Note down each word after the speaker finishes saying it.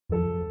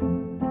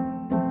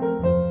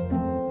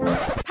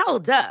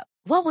Hold up.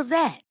 What was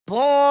that?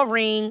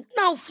 Boring.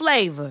 No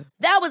flavor.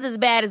 That was as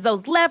bad as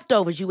those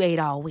leftovers you ate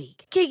all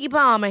week. Keke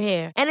Palmer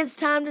here, and it's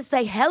time to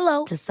say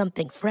hello to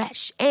something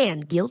fresh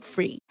and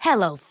guilt-free.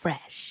 Hello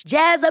Fresh.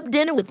 Jazz up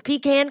dinner with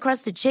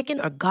pecan-crusted chicken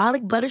or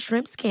garlic butter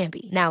shrimp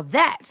scampi. Now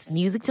that's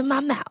music to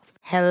my mouth.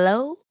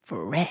 Hello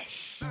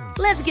Fresh.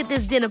 Let's get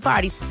this dinner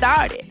party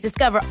started.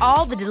 Discover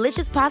all the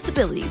delicious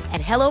possibilities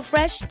at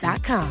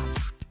hellofresh.com.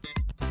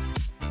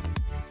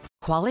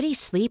 Quality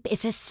sleep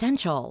is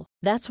essential.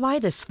 That's why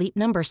the Sleep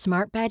Number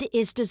Smart Bed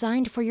is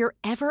designed for your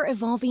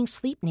ever-evolving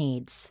sleep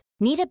needs.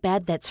 Need a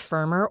bed that's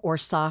firmer or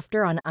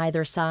softer on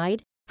either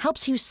side?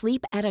 Helps you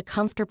sleep at a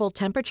comfortable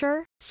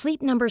temperature?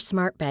 Sleep Number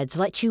Smart Beds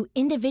let you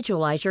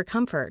individualize your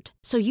comfort,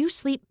 so you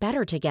sleep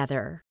better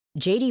together.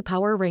 J.D.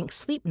 Power ranks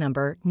Sleep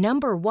Number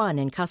number 1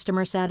 in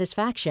customer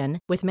satisfaction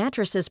with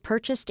mattresses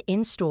purchased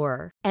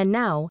in-store. And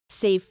now,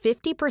 save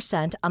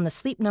 50% on the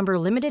Sleep Number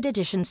Limited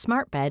Edition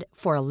Smart Bed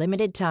for a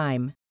limited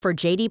time. For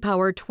J.D.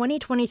 Power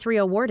 2023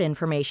 award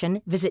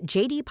information, visit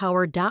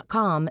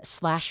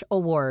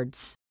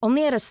jdpower.com/awards.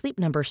 Only at a Sleep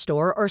Number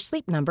store or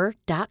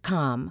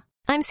sleepnumber.com.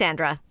 I'm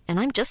Sandra, and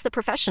I'm just the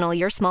professional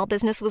your small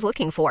business was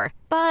looking for.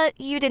 But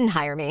you didn't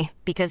hire me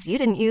because you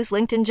didn't use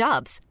LinkedIn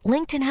Jobs.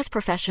 LinkedIn has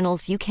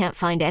professionals you can't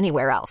find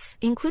anywhere else,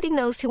 including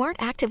those who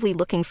aren't actively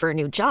looking for a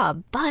new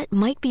job, but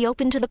might be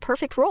open to the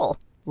perfect role,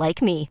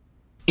 like me.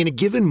 In a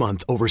given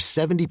month, over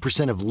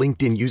 70% of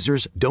LinkedIn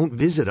users don't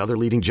visit other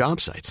leading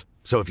job sites.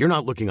 So if you're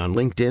not looking on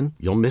LinkedIn,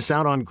 you'll miss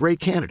out on great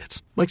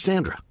candidates like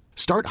Sandra.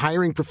 Start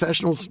hiring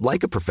professionals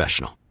like a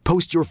professional.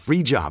 Post your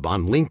free job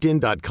on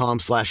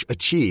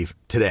linkedin.com/achieve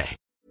today.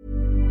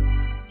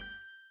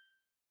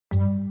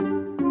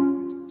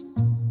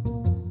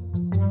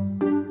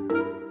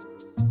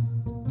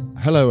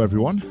 Hello,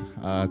 everyone.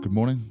 Good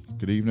morning,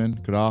 good evening,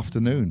 good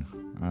afternoon.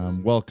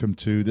 Welcome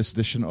to this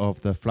edition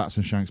of the Flats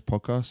and Shanks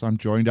podcast. I'm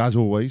joined, as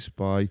always,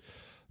 by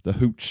the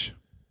hooch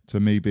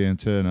to me being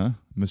Turner,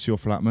 Monsieur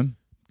Flatman.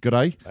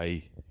 G'day.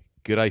 Hey,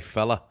 g'day,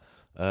 fella.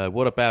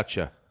 What about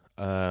you?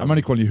 I'm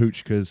only calling you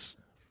hooch because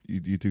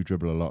you do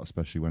dribble a lot,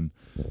 especially when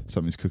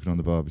something's cooking on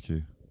the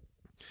barbecue.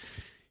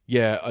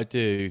 Yeah, I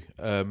do.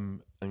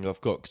 And I've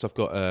got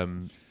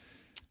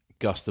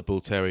Gus the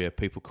Bull Terrier.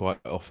 People quite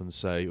often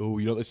say, "Oh,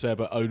 you know what they say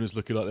about owners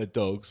looking like their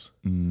dogs."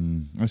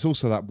 And it's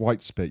also that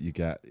white spit you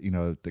get,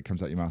 that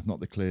comes out your mouth, not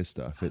the clear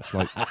stuff. It's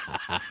like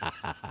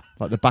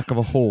like the back of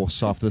a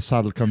horse after the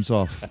saddle comes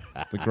off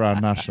the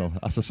Grand National.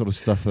 That's the sort of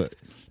stuff that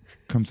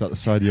comes out the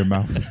side of your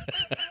mouth.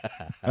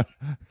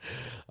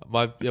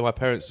 My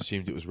parents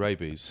assumed it was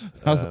rabies.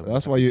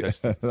 That's why you.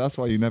 That's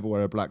why you never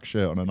wear a black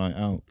shirt on a night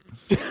out.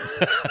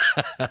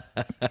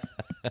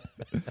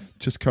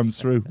 Just comes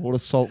through. All the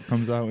salt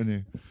comes out in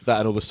you. That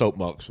and all the salt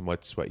marks from my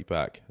sweaty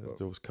back. I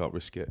always can't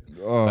risk it.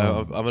 Oh.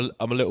 I'm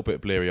a little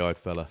bit bleary-eyed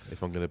fella,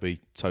 if I'm going to be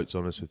totes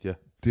honest with you.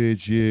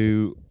 Did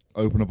you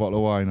open a bottle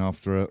of wine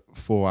after a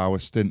 4-hour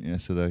stint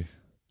yesterday?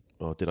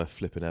 Oh, did I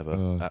flipping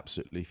ever?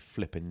 Absolutely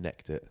flipping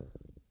necked it.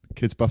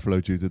 Kids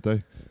buffaloed you, did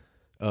they?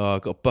 I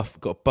got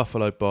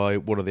buffaloed by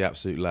one of the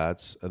absolute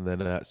lads, and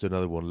then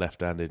another one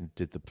left-handed and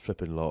did the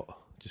flipping lot.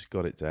 Just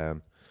got it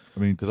down. I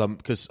mean,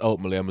 because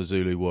ultimately I'm a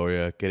Zulu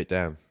warrior. Get it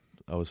down.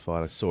 I was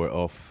fine. I saw it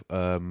off.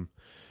 No,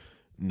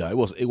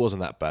 it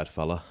wasn't that bad,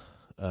 fella.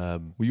 Were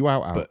you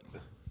out? But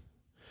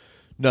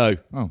no.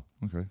 Oh,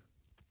 okay.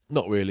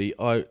 Not really.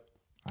 I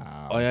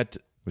had.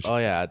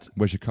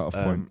 Where's your cut-off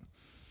point?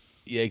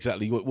 Yeah,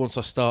 exactly. Once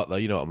I start, though,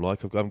 you know what I'm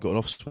like. I haven't got an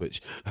off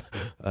switch.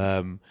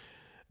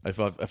 If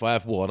I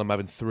have one, I'm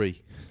having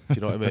three. Do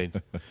you know what I mean?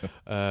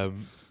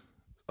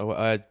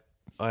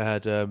 I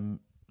had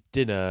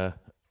dinner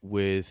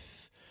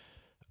with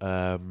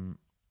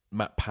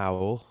Matt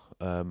Powell,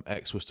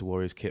 ex-Worcester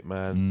Warriors kit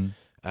man,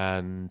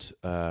 and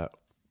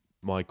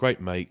my great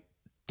mate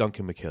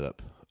Duncan McKillop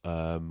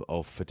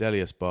of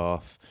Fidelius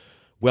Bath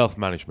Wealth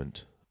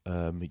Management.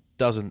 He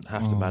doesn't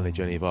have to manage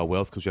any of our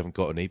wealth because we haven't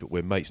got any, but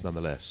we're mates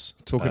nonetheless.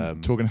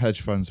 Talking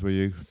hedge funds, were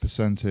you?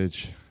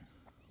 Percentage,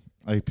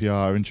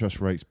 APR,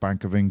 interest rates,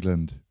 Bank of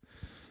England.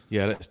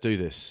 Yeah, let's do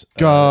this.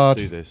 God.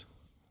 Let's do this.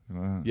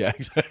 Yeah,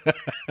 exactly.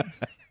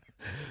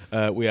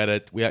 We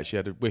actually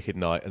had a wicked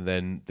night, and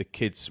then the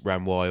kids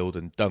ran wild,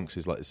 and Dunks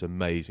is like this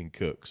amazing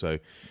cook. So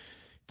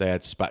they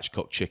had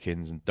spatchcock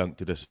chickens, and Dunk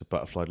did us a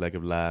butterfly leg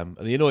of lamb.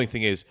 And the annoying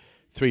thing is,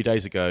 3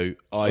 days ago,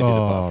 I did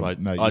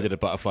a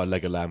butterfly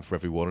leg of lamb for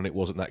everyone, and it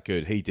wasn't that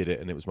good. He did it,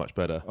 and it was much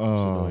better.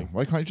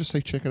 Why can't you just say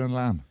chicken and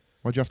lamb?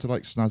 Why do you have to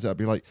snazz it up?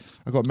 Be like,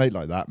 I got a mate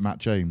like that, Matt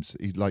James.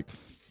 He'll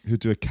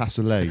do a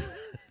cassoulet.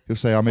 He'll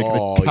say, "I'm making a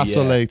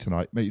cassoulet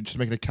tonight." Mate, you're just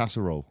making a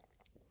casserole.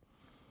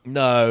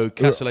 No,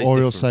 cassoulet. Or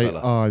he'll say,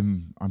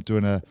 I'm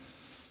doing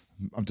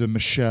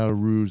Michelle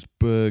Roux's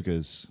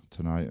burgers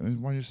tonight. I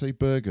mean, why do you say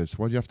burgers?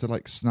 Why do you have to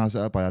snazz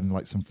it up by adding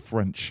some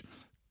French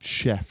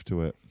chef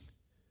to it?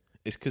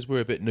 It's because we're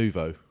a bit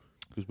nouveau.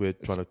 Because we're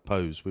trying to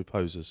pose. We're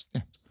posers.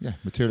 Yeah,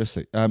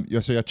 materialistic. So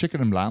you had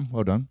chicken and lamb.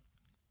 Well done.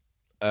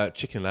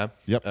 Chicken lamb.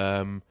 Yep.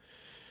 And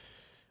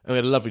we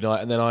had a lovely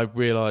night. And then I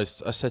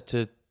realised, I said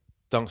to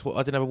Dunks,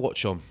 I didn't have a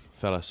watch on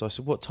fella. So I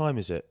said, what time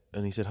is it?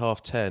 And he said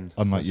 10:30.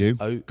 Unlike said, you,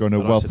 oh. going to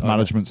a And I wealth said,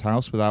 management's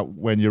house without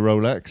wearing your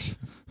Rolex.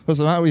 What's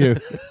the matter with you?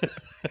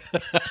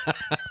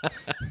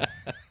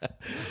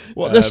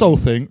 What this whole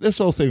thing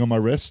on my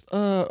wrist?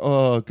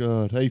 Oh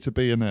god, A to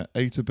B in it,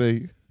 A to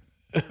B.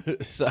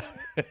 So,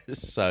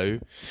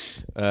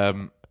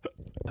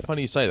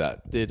 funny you say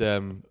that.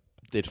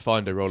 Did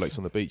find a Rolex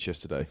on the beach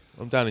yesterday.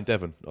 I'm down in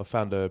Devon. I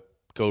found a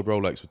gold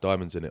Rolex with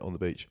diamonds in it on the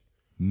beach.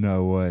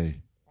 No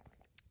way.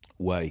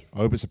 I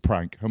hope it's a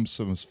prank. I hope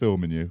someone's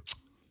filming you.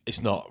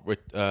 It's not.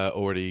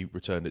 Already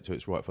returned it to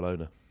its rightful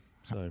owner.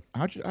 So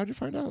how'd you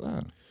find out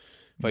that?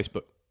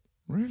 Facebook.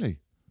 Really?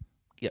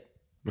 Yep.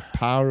 The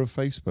power of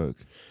Facebook.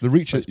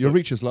 Your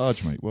reach is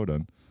large, mate. Well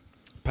done.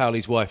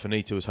 Powley's wife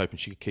Anita was hoping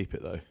she could keep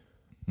it though.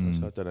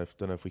 So I don't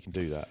know if we can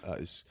do that. That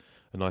is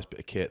a nice bit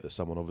of kit that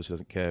someone obviously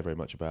doesn't care very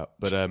much about.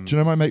 But do you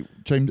know my mate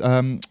James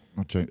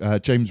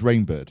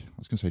Rainbird? I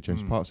was going to say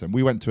James Parks. Then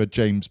we went to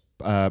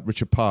a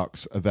Richard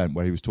Parks event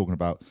where he was talking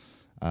about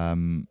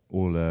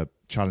all the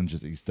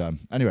challenges that he's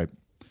done. Anyway,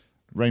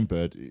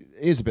 Rainbird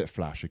is a bit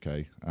flash,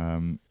 okay,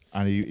 and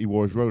he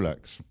wore his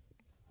Rolex,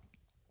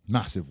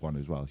 massive one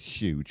as well,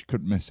 huge,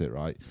 couldn't miss it,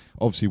 right?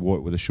 Obviously wore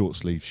it with a short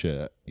sleeve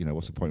shirt. You know,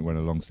 what's the point of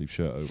wearing a long sleeve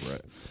shirt over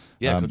it?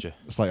 Yeah, gotcha.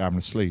 It's like having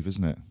a sleeve,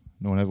 isn't it?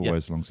 No one ever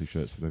wears long sleeve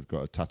shirts, but they've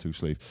got a tattoo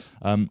sleeve.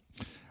 And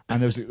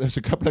there's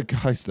a couple of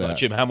guys there, like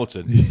Jim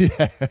Hamilton.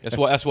 Yeah,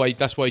 that's why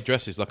he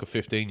dresses like a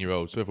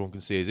 15-year-old, so everyone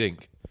can see his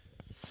ink.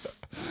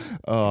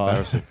 Oh,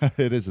 embarrassing.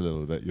 It is a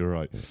little bit. You're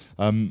right.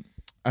 And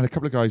a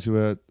couple of guys who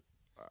were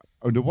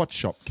owned a watch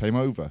shop came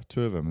over,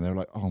 two of them, and they were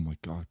like, "Oh my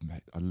god,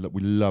 mate,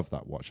 we love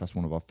that watch. That's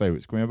one of our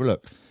favourites. Can we have a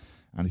look?"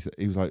 And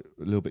he was like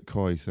a little bit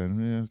coy, saying,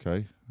 "Yeah,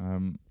 okay."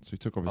 So he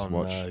took off his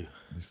watch. No.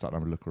 They started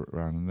having a look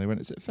around, and they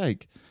went, "Is it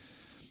fake?"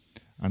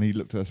 And he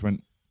looked at us and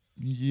went,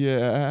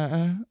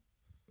 "Yeah."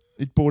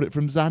 He'd bought it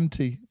from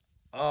Zanti.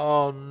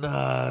 Oh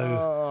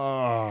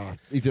no!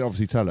 He didn't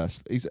obviously tell us.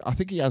 I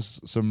think he has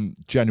some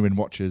genuine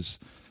watches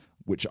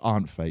which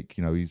aren't fake.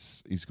 You know,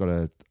 he's got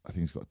I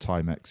think he's got a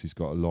Timex. He's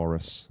got a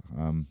Loris,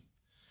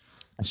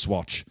 a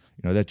Swatch.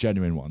 You know, they're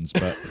genuine ones.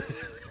 But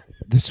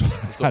this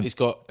one, he's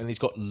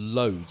got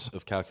loads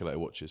of calculator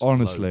watches.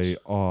 Honestly, loads.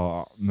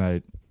 oh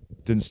mate,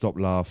 didn't stop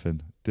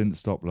laughing.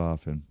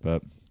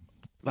 But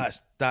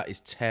that is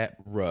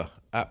terror,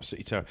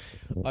 absolutely terror.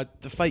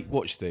 The fake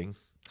watch thing.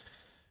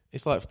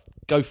 It's like,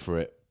 go for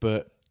it,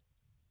 but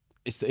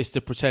it's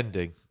the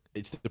pretending.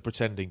 It's the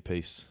pretending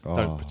piece. Oh.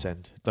 Don't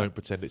pretend. Don't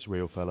pretend it's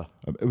real, fella.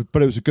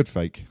 But it was a good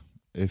fake,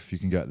 if you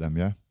can get them,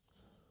 yeah?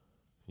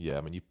 Yeah,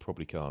 I mean, you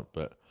probably can't,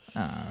 but...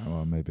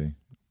 well, maybe.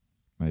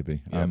 Yeah,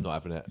 I'm not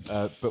having it.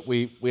 But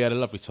we had a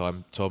lovely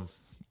time, Tom.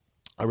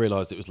 I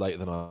realised it was later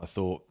than I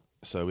thought,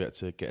 so we had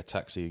to get a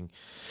taxi and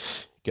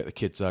get the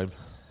kids home.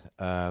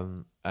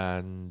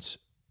 And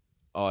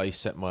I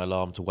set my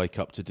alarm to wake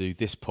up to do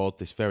this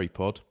very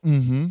pod.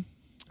 Mm-hmm.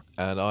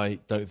 And I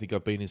don't think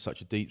I've been in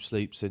such a deep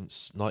sleep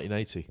since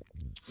 1980.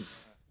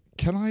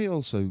 Can I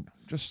also,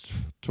 just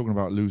talking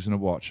about losing a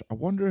watch, I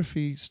wonder if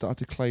he started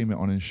to claim it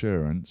on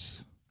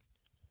insurance,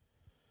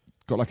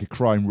 got like a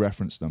crime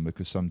reference number,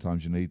 because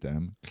sometimes you need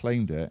them,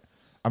 claimed it.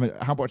 I mean,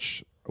 how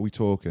much are we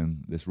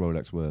talking this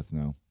Rolex worth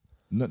now?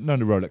 None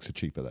of Rolex are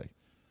cheap, are they?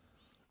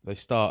 They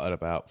start at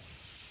about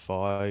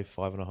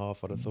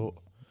 5.5, I'd have thought.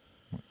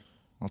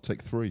 I'll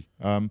take 3.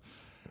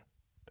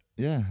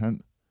 Yeah,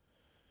 and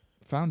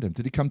found him.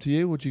 Did he come to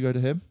you, or did you go to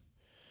him?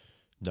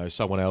 No,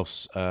 someone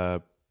else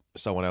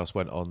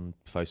went on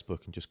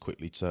Facebook and just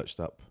quickly searched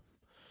up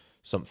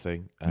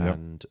something,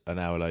 and an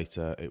hour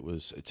later,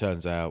 it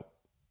turns out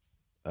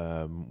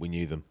we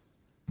knew them.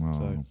 Oh,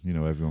 so, you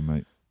know everyone,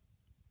 mate.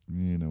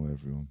 You know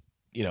everyone.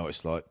 You know,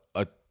 it's like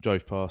I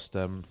drove past.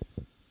 I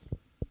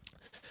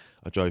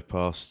was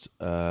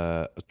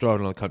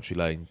driving along a country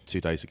lane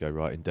 2 days ago,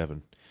 right in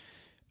Devon.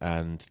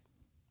 And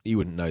you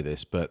wouldn't know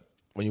this, but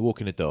when you're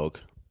walking a dog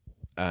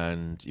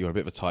and you're in a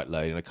bit of a tight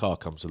lane and a car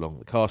comes along,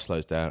 the car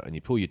slows down and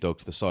you pull your dog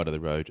to the side of the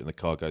road and the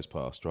car goes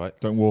past, right?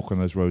 Don't walk on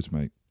those roads,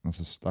 mate.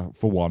 That's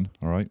for one,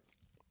 all right?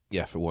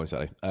 Yeah, for one,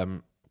 exactly.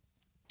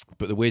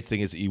 But the weird thing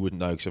is that you wouldn't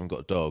know because you haven't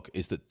got a dog,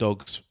 is that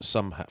dogs,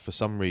 for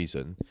some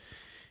reason,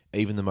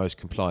 even the most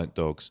compliant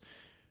dogs,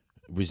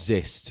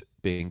 resist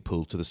being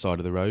pulled to the side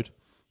of the road.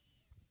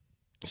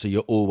 So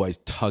you're always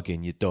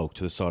tugging your dog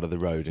to the side of the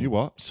road. And you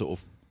what? Sort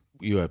of.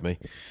 You heard me.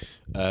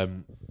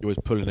 You're always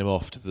pulling him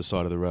off to the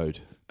side of the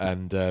road,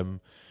 and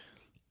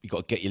you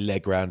got to get your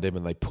leg round him,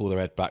 and they pull their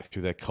head back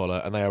through their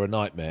collar, and they are a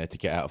nightmare to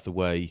get out of the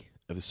way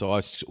of the. So I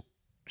sort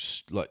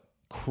of, like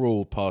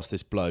crawled past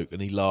this bloke,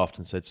 and he laughed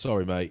and said,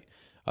 "Sorry, mate."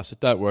 I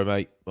said, "Don't worry,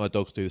 mate. My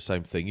dogs do the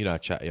same thing. You know how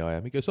chatty I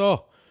am." He goes,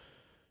 "Oh,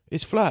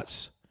 it's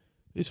flats.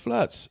 It's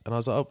flats." And I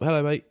was like, "Oh,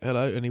 hello, mate.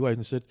 Hello." And he waved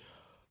and said,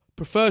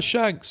 "Prefer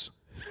Shanks."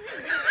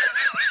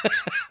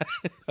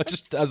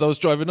 As I was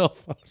driving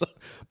off, I was like,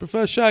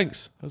 "Prefer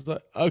Shanks." I was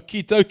like,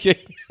 "Okie dokie."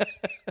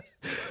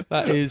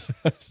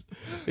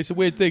 It's a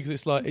weird thing because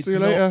it's like it's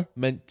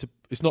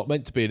not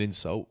meant to be an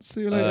insult.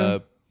 See you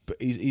later.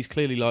 But he's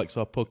clearly likes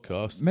our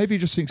podcast. Maybe he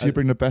just thinks you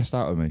bring the best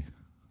out of me.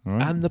 All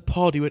right. And the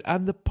pod. He went,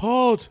 and the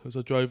pod, as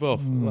I drove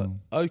off. I'm like,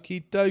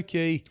 okie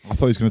dokie. I thought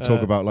he was going to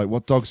talk about, like,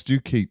 what dogs do you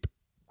keep?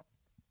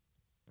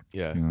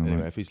 Yeah, You know, anyway,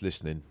 like- if he's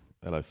listening,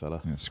 hello,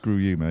 fella. Yeah, screw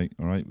you, mate.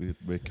 All right,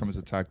 we come as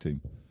a tag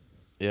team.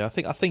 Yeah, I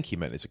think he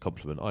meant it as a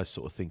compliment. I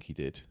sort of think he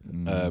did.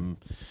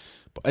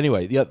 But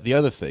anyway, the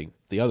other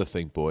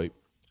thing, boy,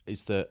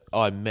 is that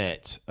I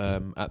met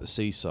at the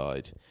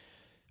seaside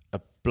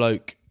a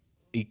bloke.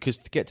 Because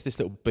to get to this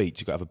little beach,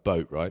 you've got to have a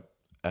boat, right?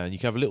 And you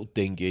can have a little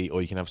dinghy,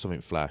 or you can have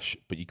something flash.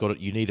 But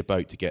you need a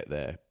boat to get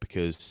there,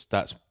 because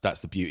that's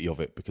the beauty of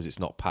it. Because it's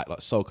not packed.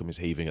 Like Salcombe is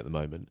heaving at the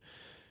moment,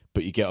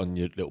 but you get on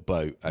your little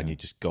boat and you're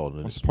just gone.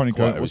 And What's the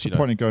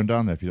point in going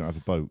down there if you don't have a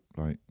boat?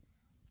 Like,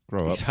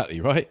 grow up. Exactly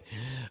right.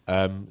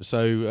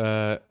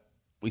 So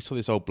we saw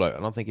this old bloke,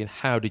 and I'm thinking,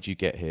 how did you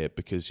get here?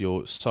 Because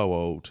you're so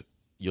old.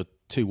 You're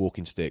 2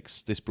 walking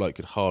sticks. This bloke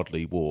could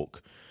hardly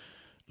walk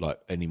like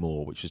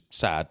anymore, which is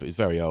sad, but he's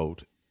very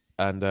old.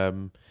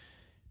 And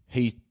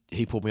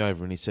he pulled me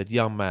over and he said,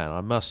 "Young man,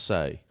 I must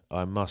say,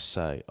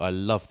 I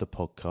love the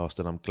podcast,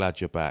 and I'm glad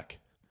you're back."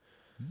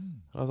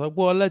 I was like,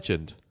 "What a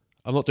legend!"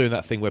 I'm not doing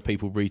that thing where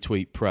people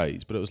retweet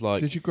praise, but it was like,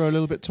 Did you grow a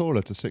little bit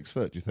taller to 6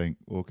 foot? Do you think,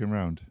 walking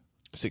around?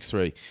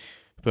 6'3",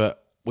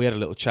 but we had a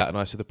little chat, and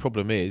I said, the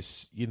problem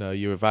is,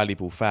 you're a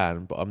valuable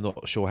fan, but I'm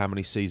not sure how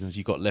many seasons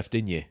you got left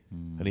in you.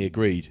 And he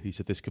agreed. He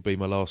said, this could be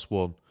my last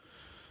one.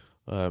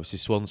 It's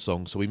his swan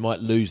song, so we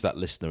might lose that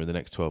listener in the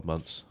next 12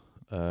 months.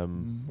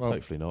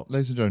 Hopefully not.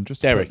 Ladies and gentlemen,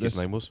 just Derek, his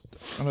name was.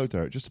 Hello,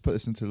 Derek. Just to put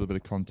this into a little bit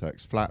of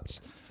context, Flats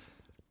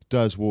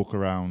does walk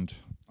around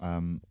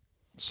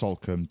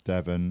Salcombe,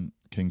 Devon,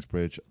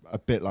 Kingsbridge, a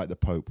bit like the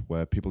Pope,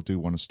 where people do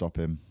want to stop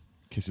him,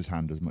 kiss his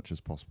hand as much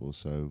as possible.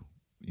 So,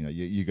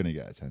 you're going to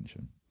get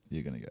attention.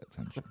 You're going to get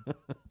attention.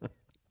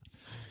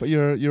 But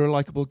you're a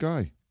likable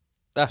guy.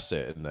 That's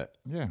it, isn't it?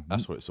 Yeah.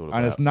 That's what it's all about.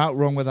 And there's not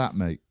wrong with that,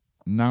 mate.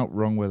 Not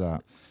wrong with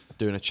that.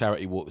 Doing a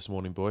charity walk this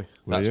morning, boy.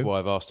 Were That's you? why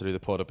I've asked to do the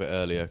pod a bit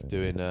earlier.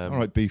 Doing All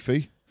right,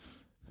 Beefy.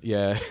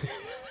 Yeah.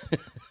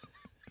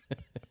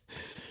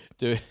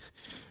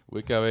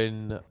 We're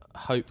going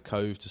Hope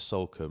Cove to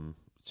Salcombe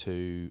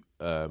to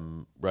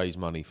raise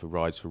money for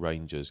Rides for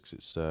Rangers, because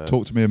it's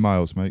Talk to me in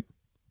miles, mate.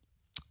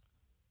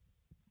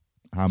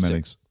 How many?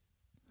 6.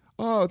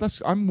 Oh,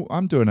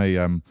 I'm doing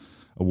a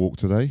walk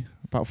today,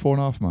 about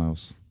 4.5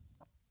 miles.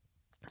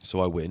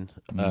 So I win.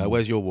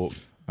 Where's your walk?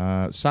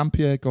 Saint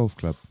Pierre Golf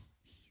Club.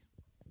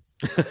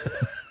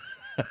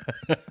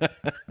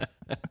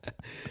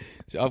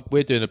 So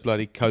we're doing a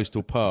bloody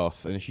coastal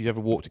path, and if you've ever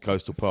walked a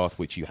coastal path,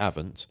 which you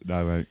haven't,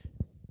 No, mate.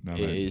 No,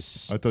 it mate.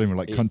 is. I don't even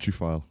like Country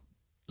File.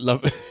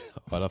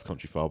 I love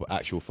Country File, but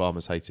actual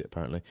farmers hate it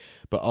apparently.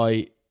 But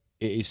it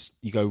is.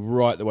 You go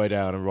right the way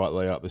down and right the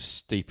way up, the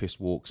steepest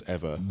walks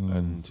ever,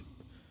 and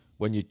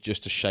when you're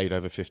just a shade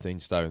over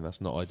 15 stone,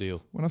 that's not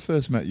ideal. When I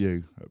first met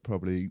you, at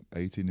probably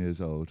 18 years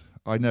old,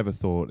 I never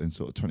thought in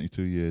sort of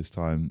 22 years'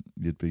 time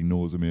you'd be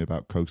nosing me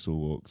about coastal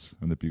walks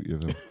and the beauty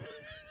of them.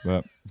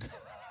 But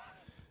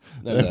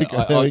there we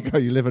go.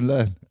 You live and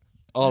learn.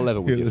 I'll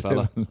level with you,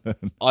 fella.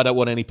 I don't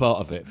want any part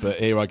of it, but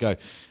here I go.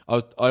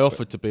 I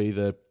offered to be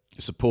the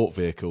support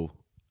vehicle,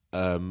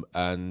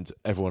 and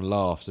everyone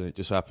laughed, and it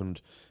just happened.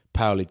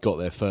 Powell got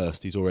there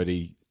first. He's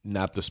already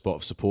nabbed the spot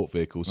of support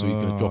vehicle, so he's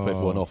going to drop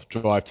everyone off,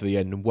 drive to the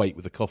end, and wait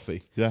with the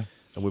coffee. Yeah.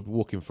 And we'll be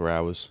walking for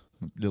hours.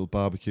 Little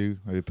barbecue.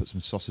 Maybe put some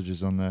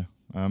sausages on there.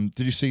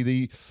 Did you see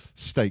the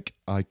steak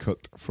I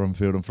cooked from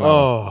Field and Flower?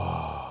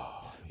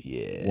 Oh,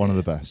 yeah. One of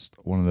the best.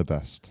 One of the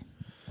best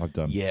I've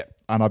done. Yeah.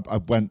 And I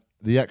went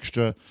the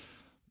extra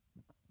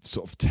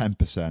sort of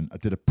 10%. I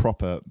did a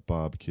proper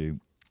barbecue.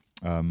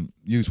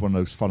 Used one of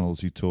those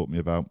funnels you taught me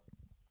about.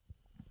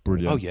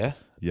 Brilliant. Oh, yeah?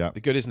 Yeah.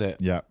 They're good, isn't it?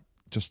 Yeah.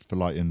 Just for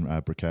lighting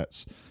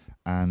briquettes.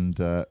 And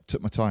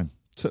took my time.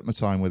 Took my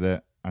time with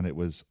it, and it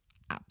was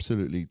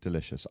absolutely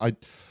delicious.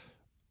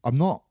 I'm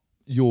not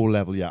your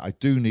level yet. I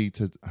do need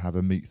to have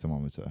a meat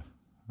thermometer.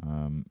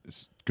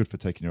 It's good for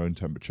taking your own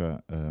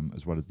temperature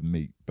as well as the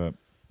meat, but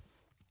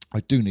I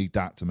do need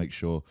that to make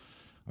sure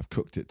I've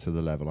cooked it to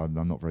the level.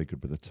 I'm not very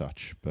good with the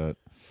touch, but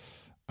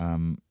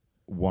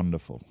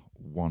wonderful,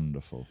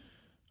 wonderful.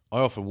 I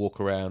often walk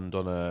around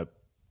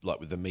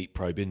with the meat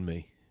probe in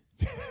me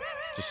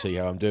to see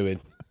how I'm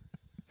doing.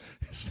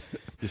 Just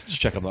to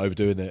check I'm not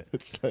overdoing it.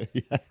 It's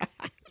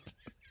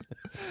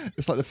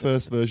like the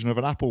first version of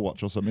an Apple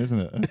Watch or something, isn't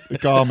it? A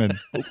Garmin.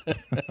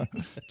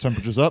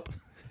 Temperature's up.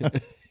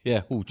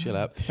 Yeah, chill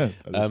out.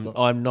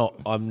 I'm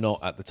not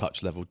at the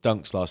touch level.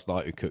 Dunks last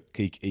night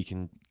he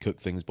can cook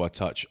things by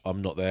touch.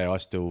 I'm not there. I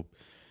still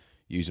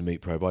use a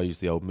meat probe. I use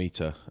the old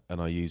meter,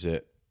 and I use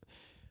it.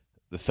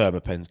 The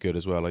Thermapen's good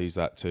as well. I use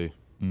that too.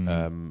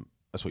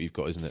 That's what you've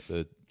got, isn't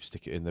it?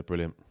 Stick it in. They're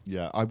brilliant.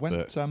 Yeah, I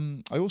went.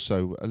 I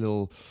also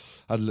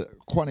had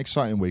quite an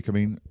exciting week. I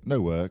mean, no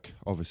work,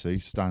 obviously,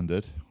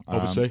 standard.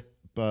 Obviously,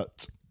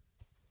 but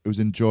it was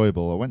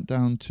enjoyable. I went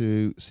down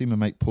to see my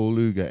mate Paul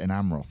Luger in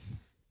Amroth.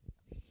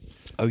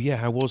 Oh yeah,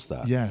 how was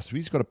that? Yeah, so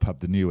he's got a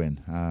pub, the New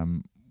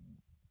Inn,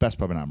 best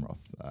pub in Amroth,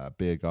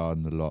 beer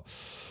garden, the lot.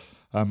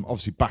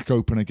 Obviously back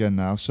open again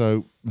now.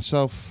 So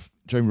myself,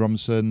 Jamie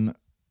Robinson,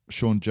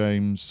 Sean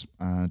James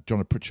and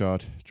John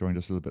Pritchard joined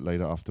us a little bit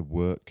later after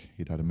work.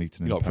 He'd had a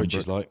meeting in what Pembroke.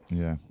 Pritchard's like.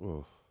 Yeah.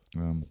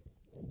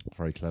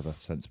 Very clever,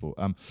 sensible.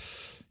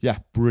 Yeah,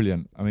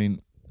 brilliant. I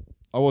mean,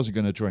 I wasn't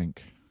going to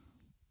drink.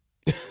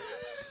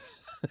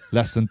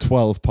 Less than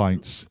 12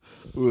 pints.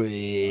 But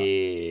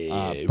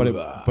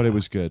it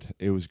was good.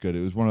 It was good.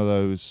 It was one of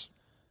those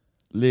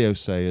Leo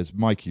Sayers,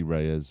 Mikey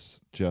Reyes,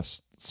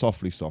 just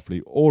softly,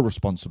 all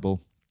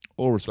responsible.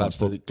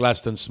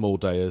 Gladstone small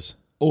dayers.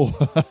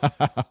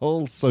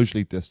 All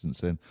socially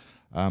distancing,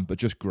 but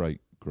just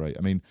great.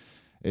 I mean,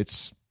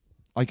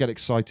 I get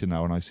excited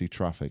now when I see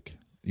traffic.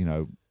 You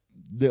know,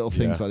 little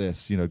things like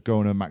this. You know,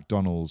 going to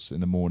McDonald's in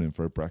the morning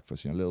for a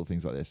breakfast. You know, little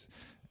things like this.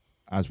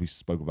 As we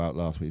spoke about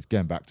last week, it's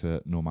getting back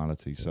to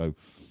normality. So,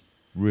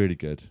 really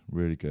good.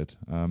 Little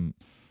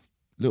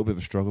bit of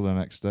a struggle the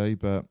next day,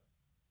 but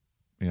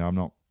you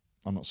know,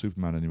 I'm not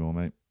Superman anymore,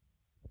 mate.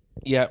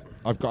 Yeah,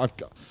 I'm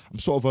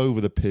sort of over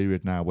the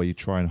period now where you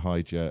try and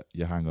hide your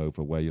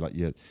hangover, where you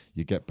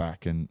get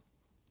back and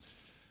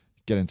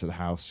get into the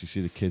house, you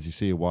see the kids, you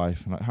see your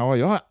wife, and like, how are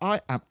you? I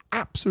am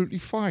absolutely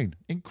fine,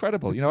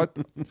 incredible. You know,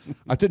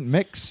 I didn't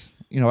mix.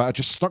 You know, I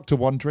just stuck to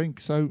one drink,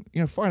 so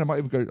you know, fine. I might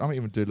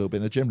even do a little bit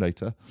in the gym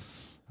later.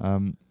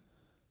 Gone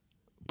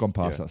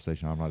past that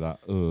stage now. I'm like that.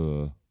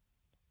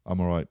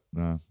 I'm all right.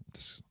 No,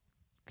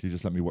 can you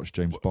just let me watch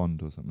James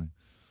Bond or something?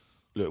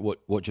 Look,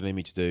 what do you need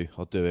me to do?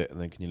 I'll do it,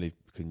 and then can you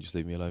just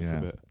leave me alone for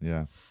a bit?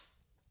 Yeah.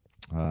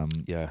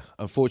 Yeah.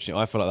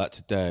 Unfortunately, I feel like that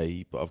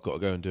today, but I've got to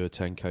go and do a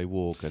 10k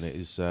walk, and it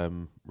is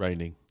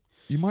raining.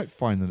 You might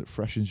find that it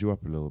freshens you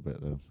up a little bit,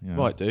 though. You know?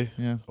 Might do.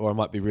 Yeah. Or I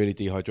might be really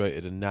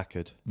dehydrated and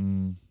knackered.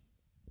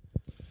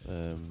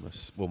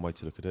 That's one way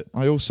to look at it.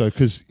 I also,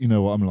 because you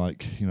know what I'm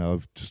like, you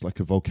know, just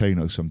like a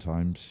volcano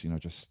sometimes, you know,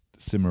 just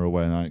simmer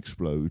away and I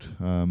explode.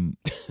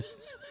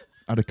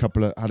 Had a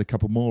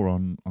couple more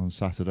on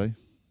Saturday.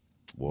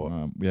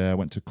 What? I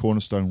went to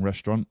Cornerstone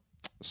Restaurant,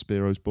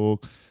 Spiro's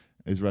Borg,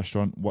 his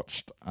restaurant.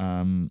 Watched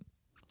the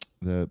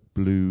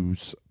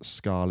Blues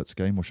Scarlets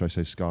game, or should I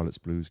say Scarlets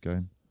Blues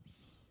game?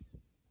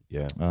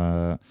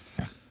 Yeah.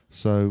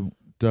 So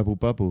double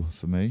bubble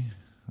for me.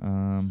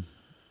 I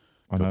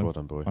know. Well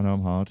done, boy. I know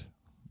I'm hard.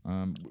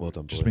 Well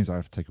done, boy. Just means I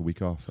have to take a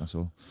week off. That's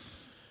all.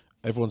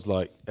 Everyone's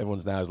now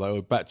is like,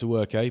 oh, back to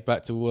work, eh?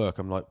 Back to work.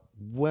 I'm like,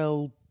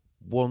 well,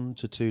 1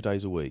 to 2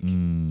 days a week.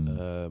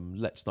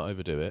 Let's not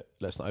overdo it.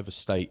 Let's not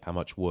overstate how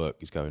much work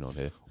is going on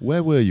here.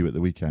 Where were you at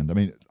the weekend? I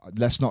mean,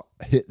 let's not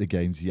hit the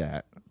games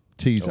yet.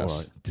 Tease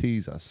us. Right.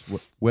 Tease us.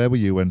 Where were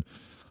you when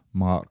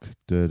Mark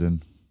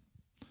Durden?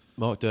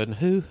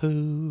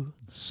 Who?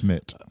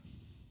 Smith.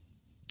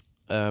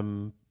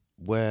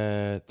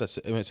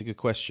 It's a good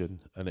question,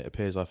 and it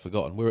appears I've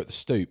forgotten. We're at the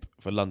Stoop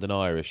for London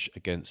Irish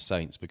against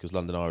Saints because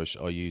London Irish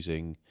are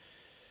using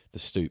the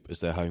Stoop as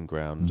their home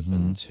ground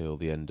until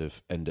the end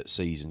at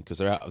season because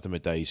they're out of the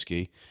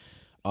Medeski.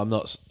 I'm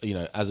not, you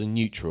know, as a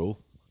neutral,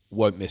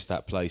 won't miss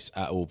that place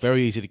at all.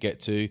 Very easy to get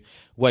to,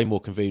 way more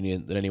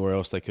convenient than anywhere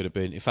else they could have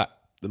been. In fact,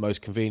 the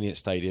most convenient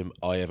stadium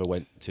I ever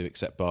went to,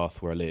 except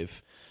Bath, where I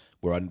live,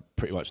 where I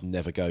pretty much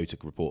never go to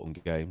report on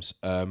games.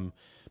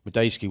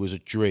 Medeski was a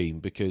dream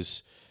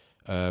because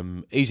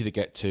easy to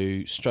get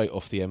to, straight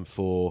off the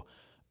M4,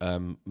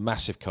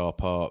 massive car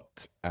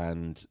park,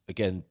 and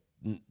again,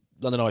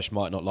 London Irish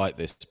might not like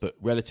this, but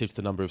relative to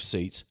the number of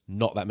seats,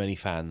 not that many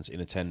fans in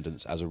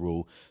attendance as a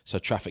rule, so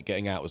traffic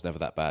getting out was never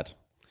that bad.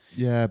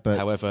 Yeah, but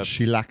however,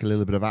 she lacked a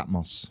little bit of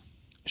atmos.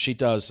 She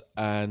does,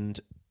 and,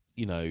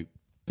 you know,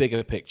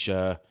 bigger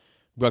picture,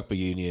 rugby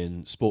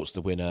union, sports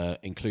the winner,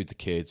 include the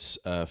kids,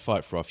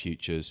 fight for our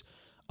futures.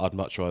 I'd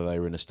much rather they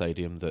were in a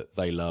stadium that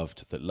they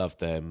loved, that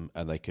loved them,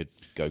 and they could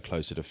go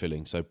closer to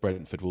filling. So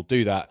Brentford will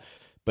do that,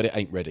 but it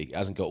ain't ready. It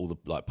hasn't got all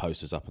the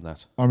posters up and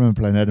that. I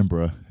remember playing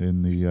Edinburgh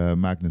in the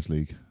Magnus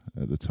League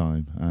at the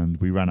time, and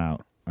we ran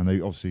out, and they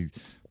obviously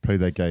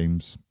played their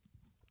games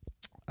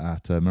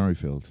at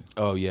Murrayfield.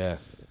 Oh, yeah.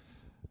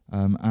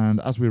 And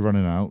as we were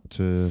running out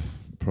to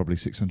probably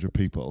 600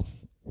 people,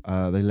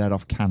 they let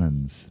off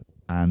cannons,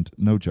 and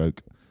no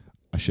joke,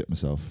 I shit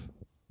myself.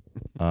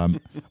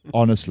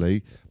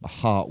 Honestly, my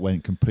heart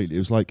went completely. It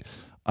was like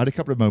I had a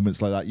couple of moments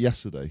like that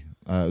yesterday.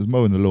 I was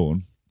mowing the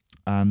lawn,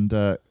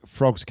 and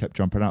frogs kept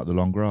jumping out of the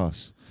long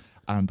grass.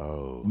 And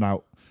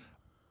now,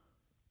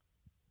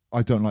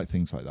 I don't like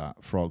things like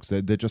that. Frogs,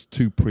 they're just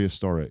too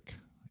prehistoric.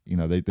 You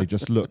know, they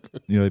just look.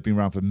 You know, they've been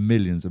around for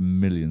millions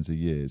and millions of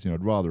years. You know,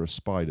 I'd rather a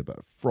spider, but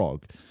a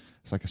frog,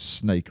 it's like a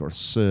snake or a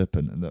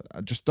serpent, and I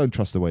just don't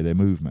trust the way they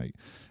move, mate.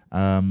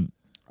 And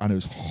it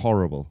was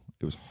horrible.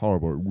 It was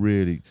horrible. It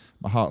really,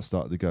 my heart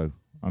started to go.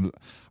 And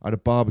I had a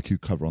barbecue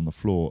cover on the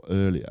floor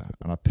earlier,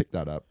 and I picked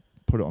that up,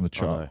 put it on the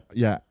chart. Oh, no.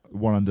 Yeah,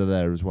 one under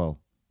there as well.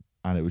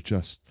 And it was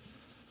just,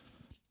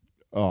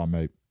 oh,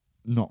 mate,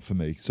 not for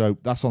me. So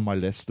that's on my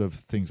list of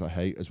things I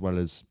hate, as well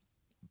as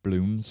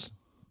balloons.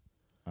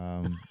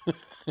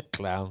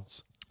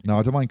 Clowns. No,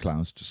 I don't mind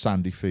clowns, just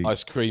sandy feet.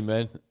 Ice cream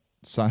men.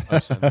 Sandy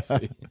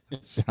feet.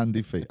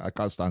 Sandy feet. I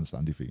can't stand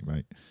sandy feet,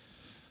 mate.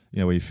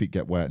 You know, where your feet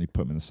get wet and you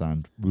put them in the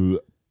sand. Blech.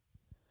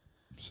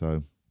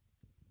 So,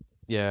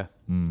 Yeah,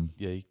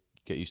 yeah, you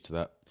get used to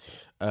that.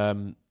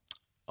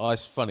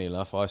 Funny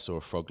enough, I saw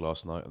a frog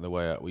last night on the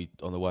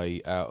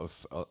way out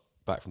of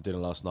back from dinner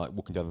last night.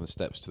 Walking down the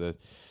steps to the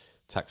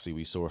taxi,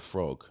 we saw a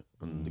frog,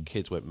 and the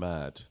kids went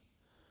mad.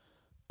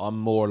 I'm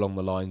more along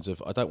the lines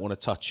of I don't want to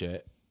touch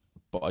it,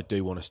 but I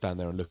do want to stand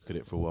there and look at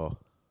it for a while.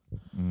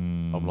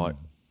 I'm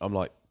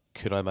like,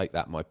 could I make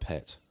that my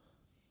pet?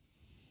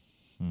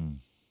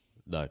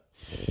 No.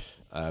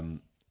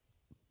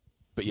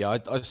 But yeah,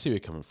 I see where you're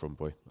coming from,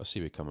 boy. I see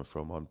where you're coming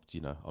from. I'm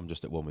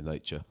just at one with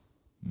nature.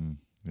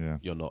 Yeah.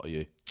 You're not, are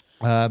you?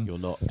 You're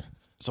not.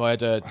 So I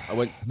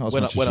went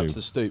up to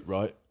the stoop,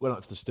 right? Went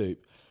up to the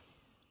stoop,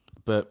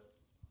 but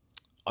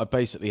I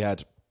basically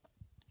had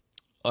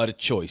a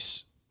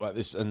choice like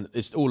this, and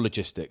it's all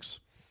logistics.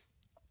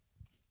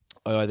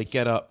 I either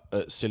get up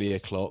at silly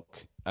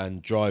o'clock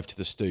and drive to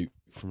the stoop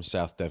from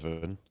South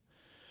Devon,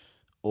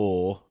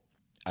 and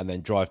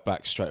then drive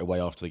back straight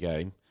away after the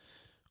game,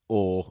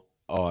 or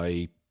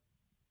I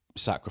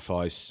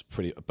sacrifice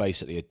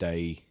basically a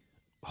day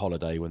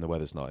holiday when the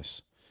weather's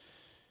nice.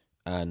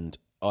 And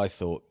I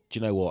thought, do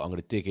you know what? I'm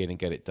going to dig in and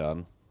get it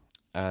done.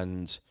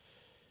 And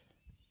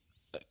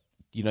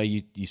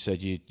you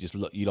said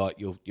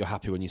you're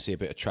happy when you see a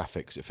bit of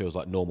traffic because it feels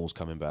like normal's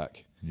coming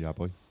back. Yeah,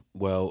 boy.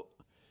 Well,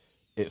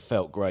 it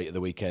felt great at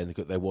the weekend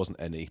that there wasn't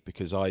any,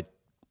 because I've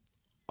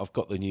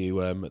got the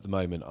new at the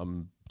moment.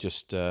 I'm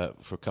just for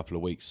a couple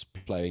of weeks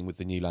playing with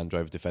the new Land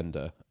Rover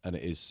Defender, and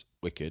it is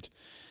wicked.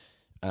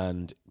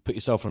 And put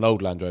yourself on an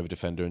old Land Rover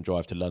Defender and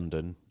drive to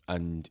London,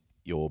 and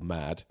you're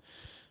mad.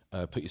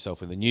 Put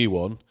yourself in the new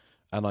one,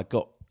 and I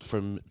got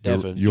from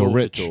Devon you're door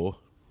rich. to door.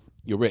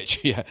 You're rich,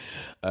 yeah.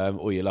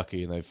 Or you're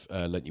lucky and they've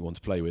lent you one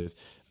to play with.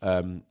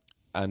 And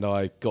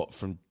I got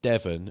from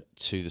Devon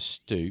to the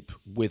stoop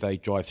with a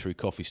drive-through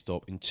coffee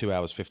stop in 2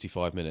 hours,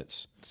 55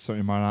 minutes. So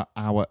in my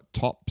hour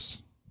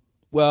tops?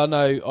 Well,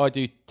 no, I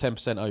do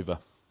 10% over.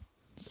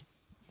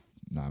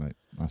 Nah, mate.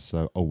 That's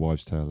old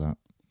wives' tale, that.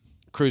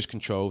 Cruise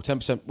control,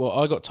 10%. Well,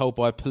 I got told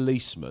by a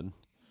policeman,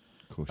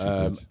 Of course you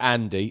did.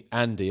 Andy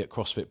at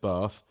CrossFit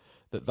Bath,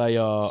 that they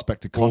are...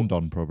 Inspector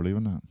Condon, probably,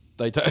 wasn't it?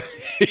 They don't...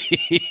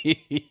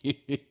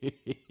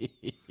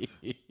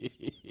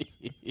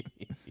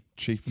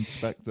 Chief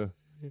Inspector.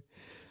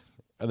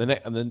 And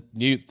the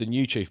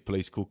new chief of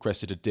police called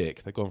Cressida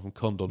Dick. They've gone from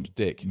Condon to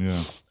Dick.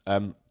 Yeah.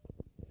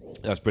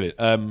 That's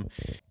brilliant.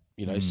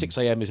 6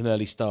 a.m. is an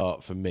early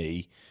start for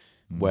me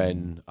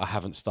when I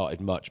haven't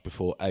started much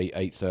before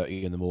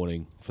 8:30 in the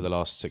morning for the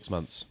last 6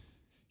 months.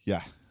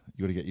 Yeah.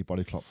 You got to get your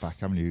body clock back,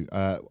 haven't you?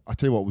 I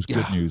tell you what was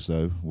good news,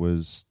 though,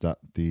 was that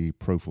the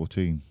Pro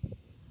 14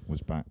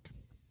 was back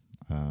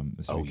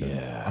this weekend.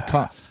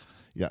 Yeah.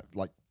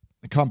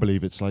 I can't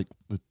believe it's like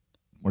the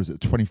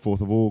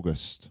 24th of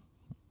August,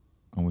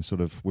 and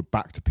we're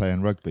back to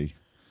playing rugby.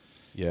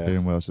 Yeah. Here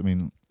in Wales. I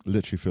mean,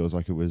 literally feels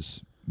like it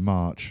was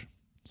March,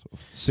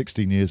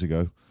 16 years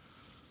ago.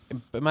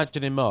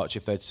 Imagine in March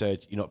if they'd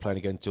said you're not playing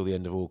again until the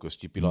end of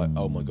August. You'd be like,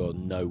 oh my God,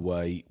 no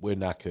way, we're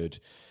knackered.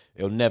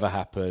 It'll never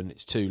happen.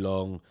 It's too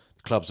long.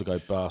 The clubs will go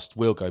bust.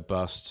 We'll go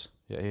bust.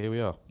 Yeah, here we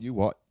are. You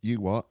what?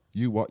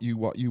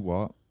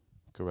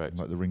 Correct.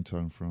 Like the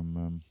ringtone from,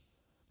 I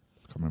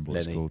can't remember what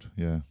Lenny. it's called.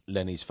 Yeah.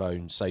 Lenny's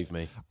phone, save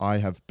me. I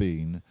have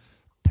been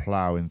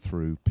ploughing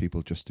through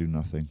People Just Do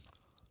Nothing.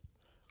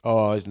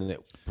 Oh, isn't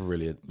it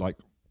brilliant? Like,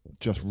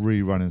 just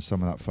rerunning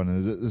some of that fun.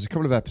 And there's a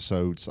couple of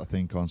episodes, I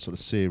think, on sort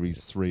of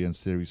Series 3 and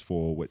Series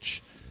 4,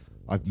 which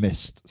I've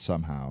missed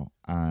somehow,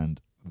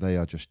 and they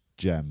are just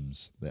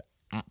gems. They're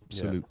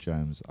absolute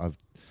gems. I've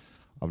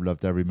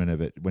loved every minute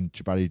of it. When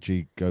Jabari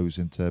G goes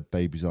into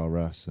Babies R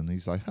Us, and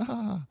he's like,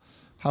 how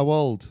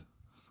old?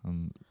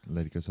 And the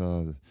lady goes,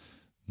 9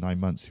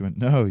 months. He went,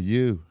 no,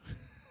 you.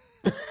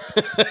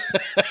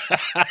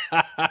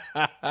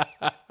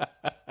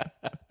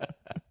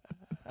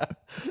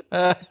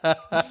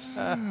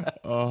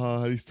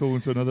 He's talking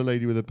to another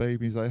lady with a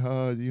baby. He's like,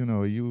 are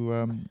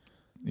you,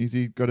 is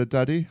he got a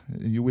daddy?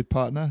 Are you with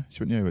partner?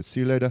 She went, yeah, see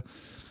you later.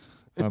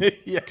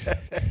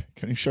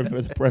 Can you show me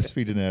where the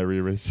breastfeeding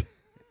area is?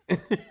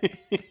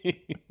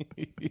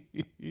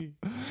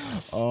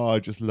 I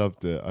just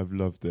loved it. I've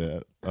loved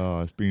it.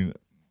 It's been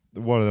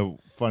one of the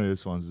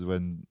funniest ones is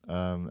when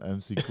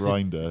MC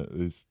Grinder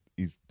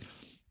he's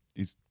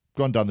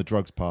gone down the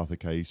drugs path.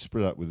 Okay, he's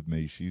split up with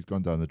me. She's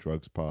gone down the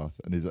drugs path,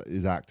 and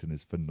his acting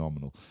is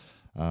phenomenal.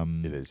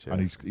 It is, yeah.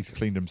 And he's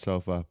cleaned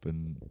himself up,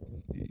 and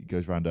he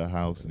goes around her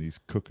house, and he's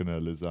cooking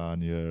her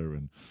lasagna,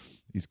 and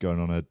he's going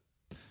on a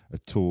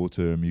tour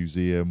to a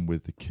museum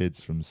with the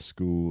kids from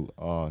school.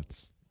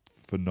 It's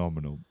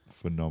phenomenal.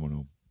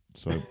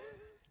 So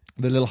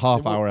the little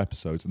half-hour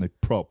episodes, and they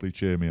properly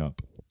cheer me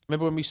up.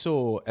 Remember when we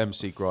saw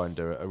MC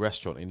Grinder at a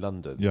restaurant in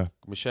London? Yeah.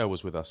 Michelle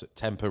was with us at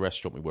Temper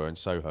Restaurant. We were in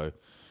Soho,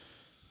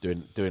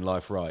 doing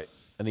life right,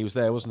 and he was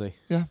there, wasn't he?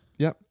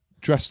 Yeah.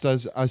 Dressed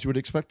as you would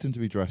expect him to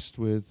be dressed,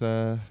 with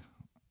a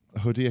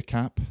hoodie, a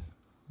cap.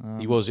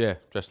 He was, yeah,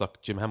 dressed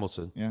like Jim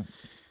Hamilton. Yeah.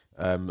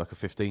 Like a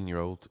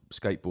 15-year-old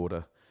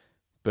skateboarder.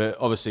 But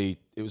obviously,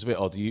 it was a bit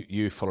odd.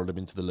 You followed him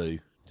into the loo,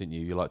 didn't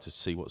you? You like to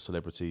see what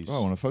celebrities... Oh,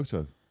 I want a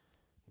photo.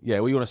 Yeah,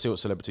 well, you want to see what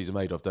celebrities are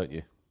made of, don't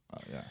you?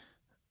 Yeah.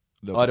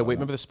 I had a wee.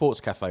 Remember the Sports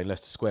Cafe in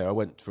Leicester Square? I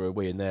went for a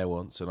wee in there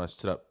once, and I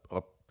stood up.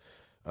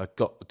 I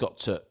got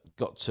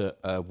to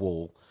a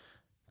wall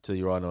to the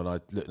urinal, and I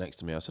looked next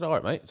to me. I said, "All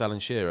right, mate, it's Alan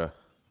Shearer,"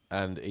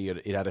 and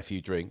he'd had a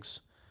few drinks,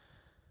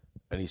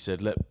 and he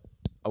said, "Look,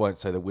 I won't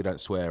say that we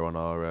don't swear on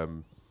our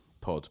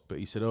pod, but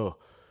he said, oh,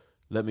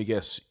 let me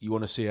guess, you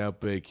want to see how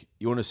big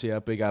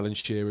Alan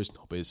Shearer's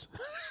knob is?"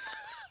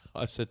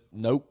 I said,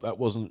 "Nope, that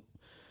wasn't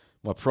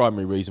my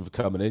primary reason for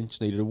coming in.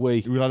 Just needed a wee."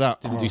 You were like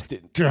that.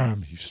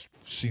 Damn, you've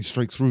seen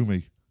straight through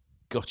me.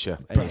 Gotcha.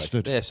 Anyway,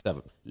 Bastard.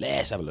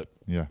 Let's have a look.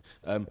 Yeah.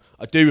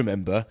 I do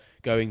remember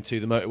going to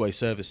the motorway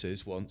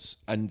services once,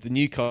 and the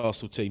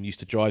Newcastle team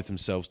used to drive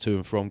themselves to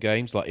and from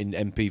games, like in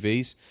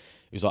MPVs.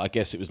 It was like, I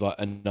guess it was like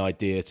an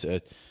idea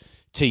to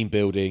team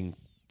building,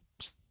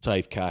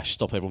 save cash,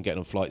 stop everyone getting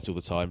on flights all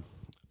the time.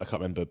 I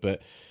can't remember,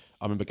 but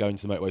I remember going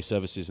to the motorway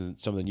services, and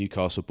some of the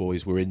Newcastle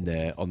boys were in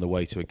there on the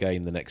way to a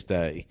game the next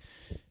day.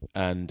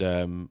 And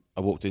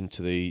I walked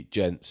into the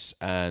gents,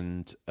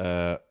 and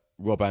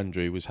Rob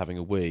Andrew was having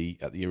a wee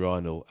at the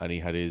urinal, and he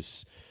had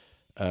his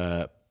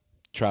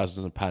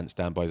trousers and pants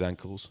down by his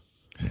ankles.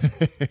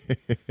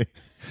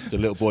 Just a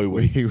little boy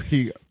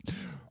wee.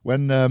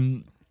 When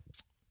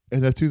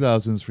in the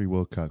 2003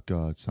 World Cup,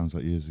 God, sounds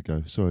like years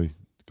ago. Sorry,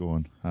 go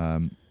on.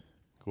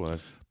 Go on.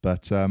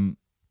 But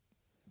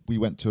we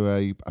went to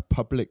a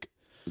public,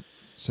 I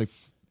think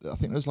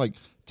there was like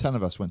 10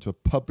 of us went to a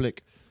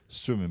public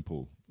swimming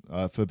pool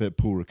for a bit of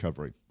pool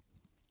recovery.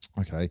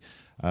 Okay.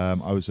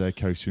 I was there,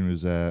 Kerry Sweeney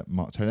was there,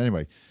 Mark Taylor.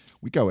 Anyway,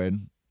 we go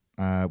in,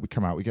 we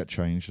come out, we get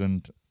changed,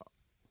 and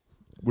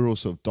we're all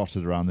sort of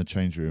dotted around the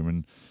change room,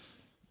 and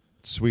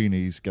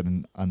Sweeney's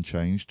getting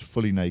unchanged,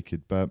 fully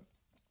naked. But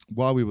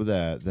while we were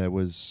there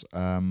was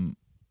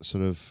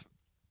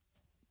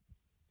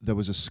there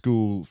was a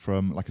school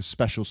from, like a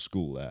special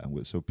school there,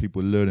 so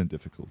people were learning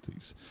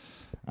difficulties.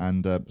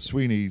 And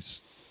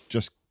Sweeney's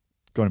just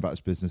going about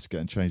his business,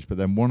 getting changed. But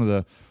then one of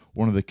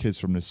the kids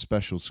from this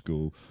special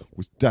school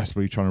was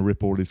desperately trying to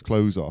rip all his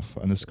clothes off.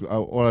 And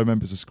all I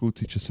remember is the school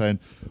teacher saying,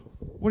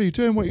 what are you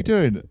doing? What are you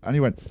doing? And he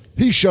went,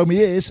 he showed me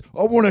his,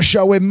 I want to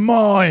show him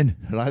mine.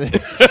 Like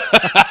this.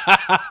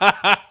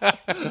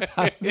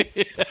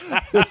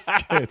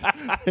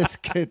 This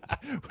kid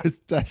was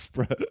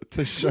desperate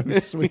to show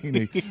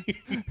Sweeney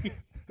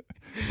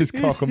his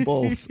cock and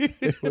balls.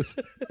 It was...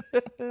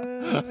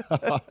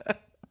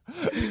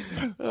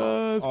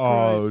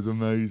 Oh, it was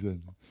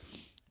amazing.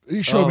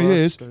 He showed me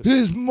his.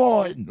 Here's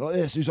mine. Like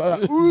this. He's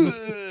like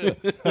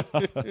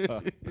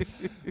that.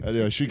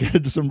 Anyway, should we get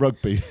into some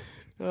rugby?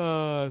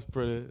 Oh, that's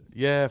brilliant.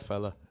 Yeah,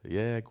 fella.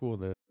 Yeah, go on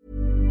then.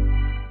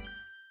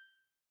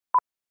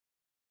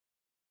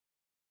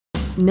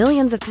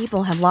 Millions of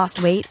people have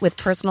lost weight with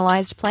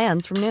personalized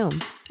plans from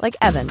Noom. Like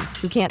Evan,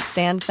 who can't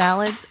stand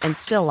salads and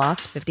still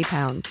lost 50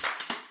 pounds.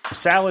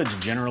 Salads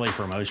generally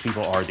for most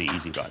people are the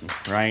easy button,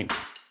 right?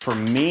 For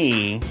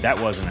me,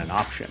 that wasn't an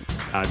option.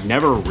 I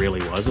never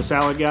really was a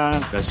salad guy.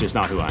 That's just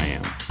not who I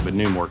am. But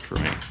Noom worked for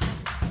me.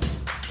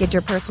 Get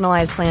your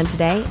personalized plan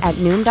today at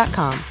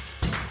Noom.com.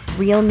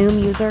 Real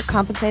Noom user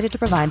compensated to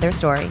provide their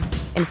story.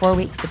 In 4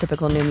 weeks, the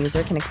typical Noom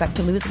user can expect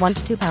to lose 1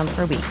 to 2 pounds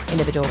per week.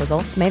 Individual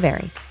results may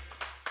vary.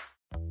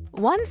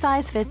 One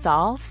size fits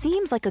all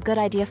seems like a good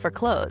idea for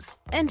clothes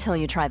until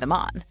you try them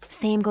on.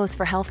 Same goes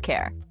for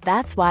healthcare.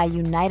 That's why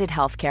United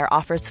Healthcare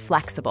offers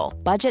flexible,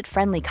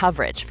 budget-friendly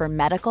coverage for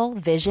medical,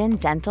 vision,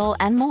 dental,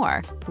 and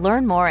more.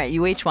 Learn more at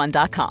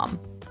uh1.com.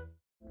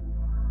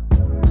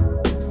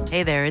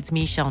 Hey there, it's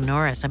Michelle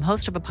Norris. I'm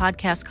host of a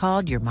podcast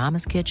called Your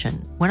Mama's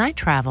Kitchen. When I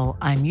travel,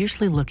 I'm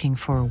usually looking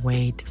for a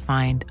way to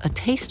find a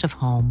taste of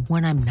home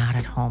when I'm not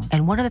at home.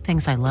 And one of the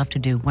things I love to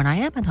do when I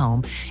am at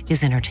home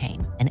is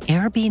entertain. And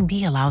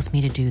Airbnb allows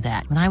me to do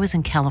that. When I was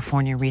in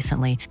California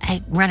recently,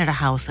 I rented a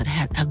house that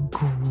had a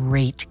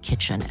great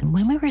kitchen. And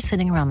when we were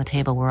sitting around the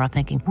table, we're all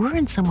thinking, we're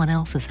in someone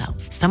else's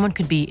house. Someone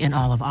could be in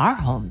all of our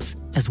homes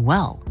as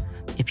well.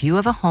 If you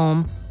have a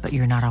home, but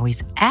you're not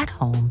always at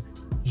home,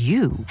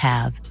 you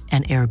have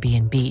an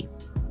Airbnb.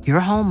 Your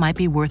home might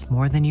be worth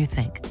more than you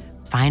think.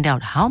 Find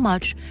out how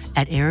much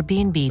at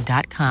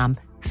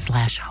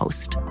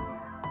airbnb.com/host.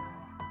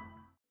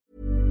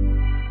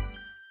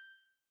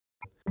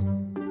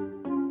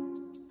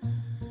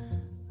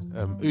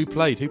 Who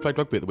played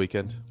rugby at the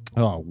weekend?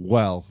 Oh,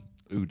 well,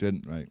 who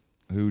didn't, right?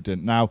 Who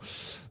didn't? Now,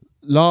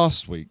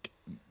 last week,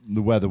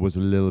 the weather was a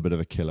little bit of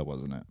a killer,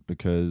 wasn't it?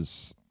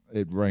 Because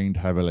it rained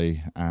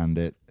heavily and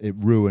it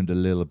ruined a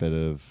little bit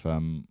of...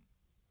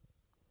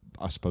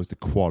 I suppose the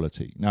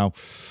quality. Now,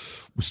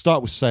 we'll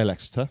start with Sale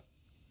Exeter,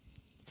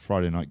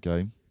 Friday night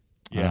game.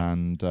 Yeah.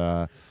 And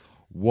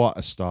what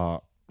a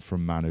start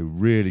from Manu.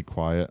 Really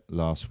quiet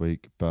last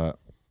week, but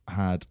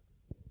had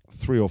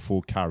 3 or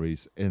 4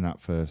 carries in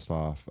that first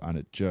half, and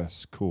it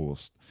just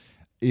caused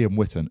Ian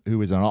Whitten,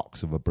 who is an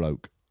ox of a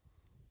bloke.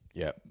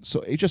 Yeah.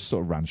 So he just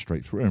sort of ran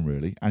straight through him,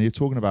 really. And you're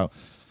talking about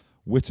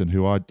Whitten,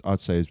 who I'd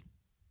say is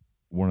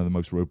one of the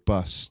most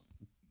robust,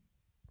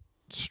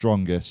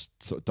 strongest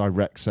sort of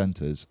direct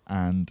centres,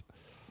 and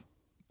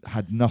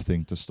had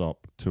nothing to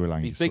stop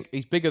Tuilagi.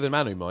 He's bigger than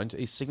Manu, mind.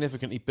 He's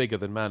significantly bigger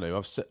than Manu.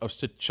 I've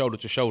stood shoulder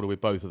to shoulder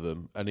with both of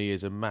them, and he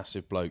is a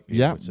massive bloke.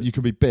 Yeah, you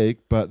can be big,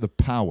 but the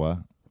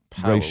power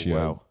ratio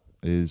wow.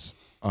 is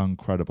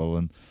incredible.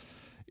 And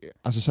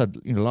as I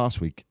said,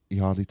 last week he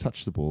hardly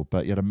touched the ball,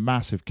 but he had a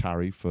massive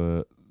carry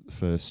for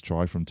first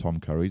try from Tom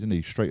Curry, didn't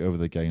he? Straight over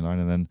the gain line,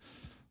 and then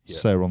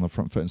Sale on the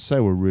front foot. And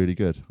Sale were really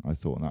good, I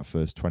thought, in that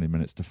first 20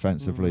 minutes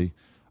defensively,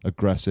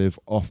 aggressive,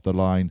 off the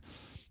line,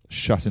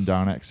 shutting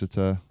down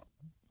Exeter.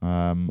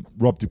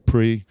 Rob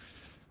Dupree,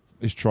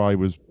 his try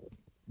was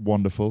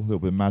wonderful, a little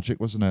bit of magic,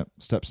 wasn't it?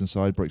 Steps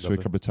inside, breaks through a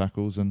couple of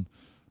tackles, and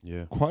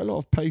quite a lot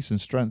of pace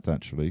and strength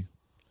actually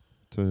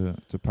to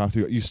power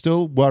through. You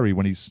still worry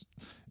when he's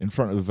in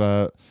front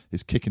of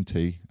his kicking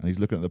tee and he's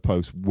looking at the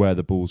post where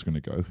the ball's going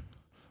to go.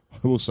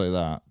 I will say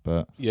that,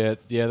 but there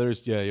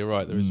is. Yeah, you're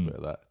right. There is a bit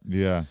of that.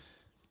 Yeah,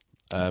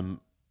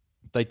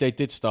 they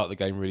did start the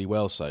game really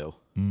well, Sale.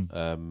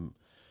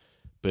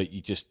 But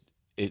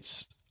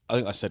it's. I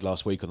think I said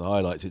last week on the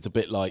highlights. It's a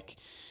bit like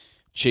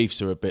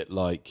Chiefs are a bit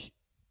like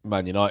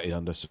Man United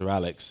under Sir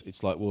Alex.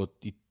 It's like, well,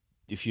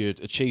 if you're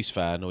a Chiefs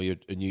fan or you're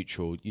a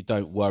neutral, you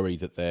don't worry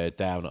that they're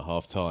down at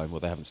half time or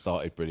they haven't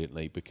started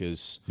brilliantly,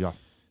 because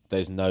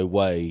there's no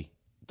way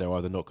they're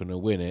either not going to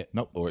win it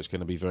or it's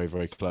going to be very,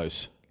 very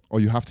close. Or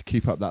you have to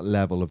keep up that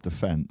level of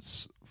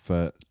defence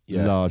for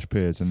large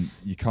periods, and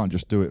you can't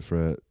just do it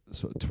for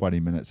sort of 20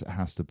 minutes. It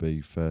has to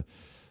be for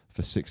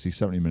 60,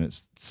 70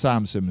 minutes.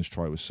 Sam Simmons'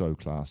 try was so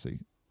classy.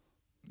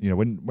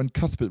 When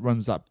Cuthbert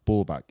runs that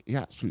ball back, he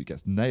absolutely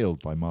gets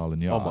nailed by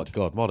Marlon Yard. Oh, my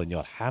God, Marlon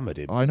Yard hammered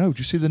him. I know. Do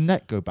you see the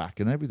net go back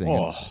and everything?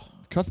 Oh.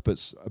 And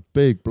Cuthbert's a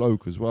big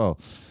bloke as well.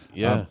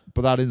 Yeah.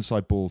 But that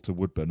inside ball to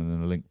Woodburn and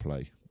then a link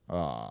play,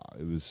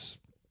 it was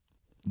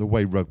the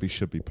way rugby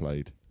should be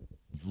played.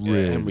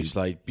 Really. Yeah, Henry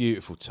Slade,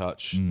 beautiful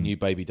touch, new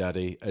baby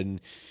daddy.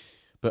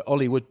 But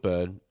Ollie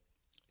Woodburn,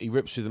 he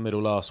rips through the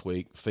middle last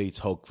week, feeds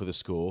Hogg for the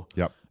score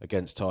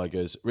against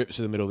Tigers. Rips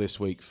through the middle this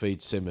week,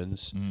 feeds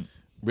Simmons.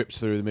 Rips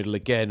through the middle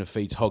again and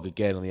feeds Hogg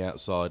again on the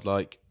outside.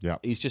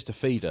 He's just a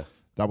feeder.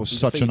 That was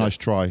such a nice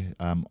try,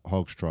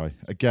 Hogg's try.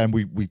 Again,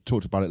 we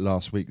talked about it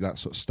last week, that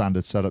sort of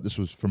standard setup. This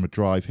was from a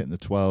drive hitting the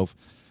 12.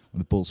 When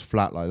the ball's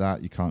flat like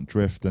that, you can't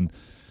drift. And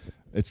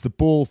it's the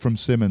ball from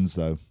Simmons,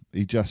 though.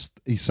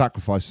 He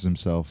sacrifices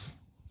himself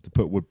to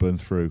put Woodburn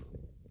through.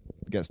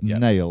 Gets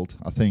nailed.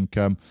 I think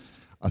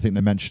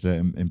they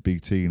mentioned it in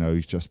BT.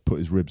 He's just put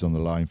his ribs on the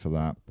line for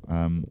that,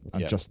 and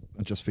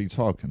just feeds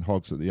Hogg, and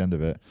Hogg's at the end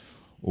of it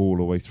all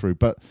the way through.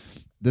 But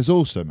there's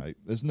also, mate,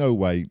 there's no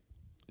way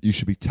you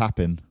should be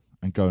tapping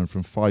and going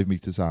from 5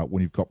 metres out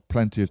when you've got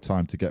plenty of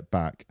time to get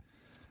back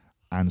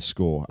and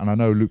score. And I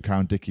know Luke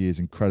Cowan-Dickie is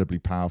incredibly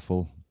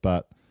powerful,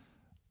 but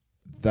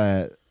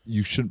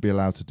you shouldn't be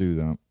allowed to do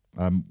that.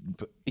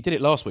 But he did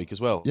it last week as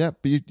well. Yeah,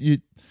 but you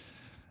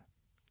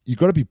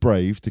got to be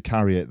brave to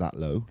carry it that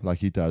low like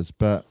he does.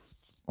 But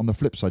on the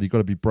flip side, you've got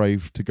to be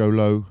brave to go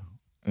low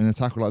in a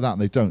tackle like that,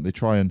 and they don't. They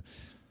try and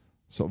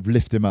sort of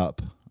lift him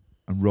up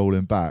and roll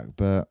him back,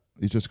 but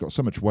he's just got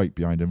so much weight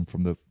behind him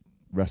from the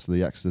rest of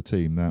the Exeter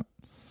team that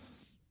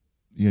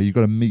you've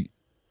got to meet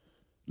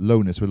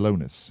lowness with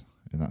lowness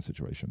in that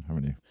situation,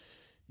 haven't you?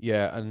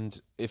 Yeah, and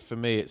for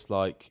me, it's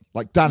like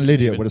Dan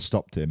Lydiate would have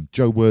stopped him.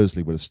 Joe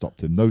Worsley would have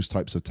stopped him. Those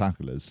types of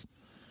tacklers.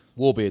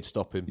 Warby would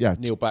stop him. Yeah,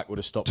 Neil Back would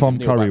have stopped Tom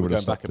him. Curry would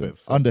have stopped him.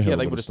 Underhill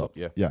they would have stopped.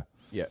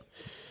 Yeah.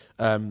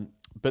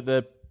 But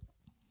the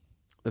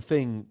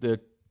thing,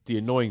 the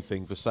annoying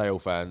thing for Sale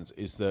fans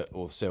is that,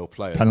 or Sale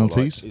players,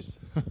 penalties.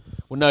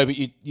 Well, no, but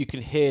you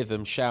can hear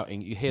them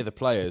shouting. You hear the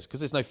players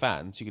because there's no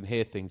fans. You can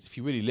hear things. If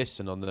you really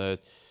listen on the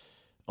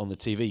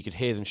TV, you can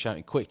hear them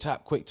shouting, "Quick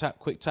tap, quick tap,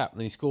 quick tap,"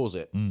 and then he scores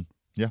it.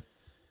 Yeah.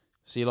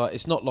 So you're like,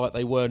 it's not like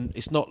they weren't.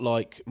 It's not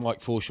like Mike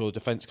Forshaw, the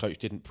defence coach,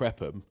 didn't prep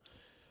them,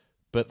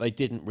 but they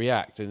didn't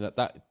react, and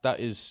that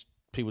is.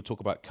 People talk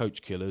about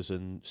coach killers,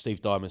 and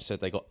Steve Diamond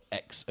said they got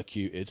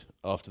executed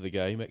after the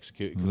game, because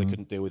they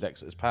couldn't deal with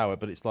Exeter's power.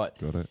 But it's like,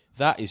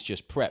 that is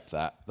just prep.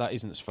 That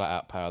isn't flat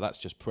out power. That's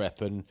just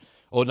prep,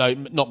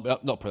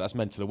 not prep. That's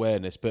mental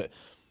awareness. But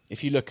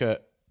if you look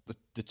at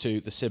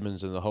the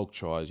Simmons and the Hogg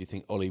tries, you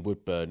think Ollie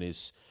Woodburn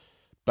is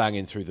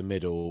banging through the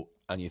middle,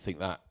 and you think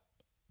that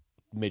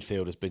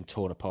midfield has been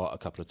torn apart a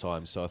couple of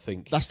times. So I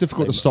think that's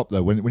difficult to stop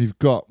though. When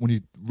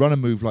you run a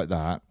move like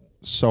that,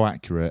 so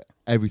accurate,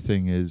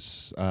 everything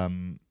is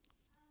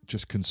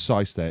just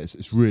concise there.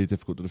 It's really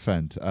difficult to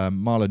defend.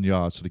 Marlon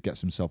Yard sort of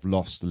gets himself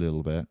lost a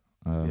little bit,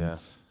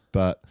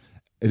 but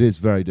it is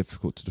very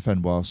difficult to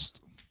defend.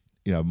 Whilst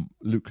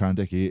Luke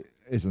Cowan-Dickie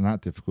isn't that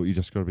difficult. You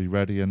just got to be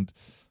ready and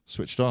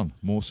switched on.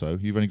 More so,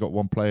 you've only got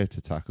one player to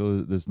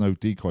tackle. There's no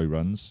decoy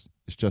runs.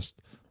 It's just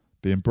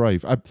being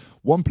brave.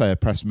 One player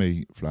pressed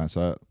me, Flats.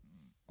 I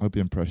hope he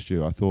impressed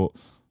you. I thought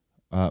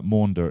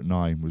Maunder at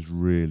 9 was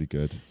really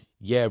good.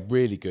 Yeah,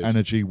 really good.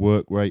 Energy,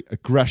 work rate,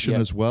 aggression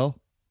as well.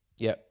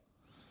 Yep.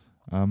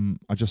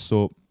 I just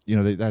thought,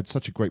 they had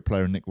such a great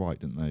player in Nick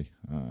White, didn't they?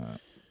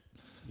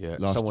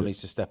 Someone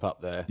needs to step up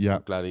there. Yeah.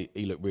 I'm glad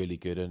he looked really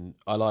good, and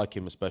I like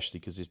him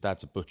especially because his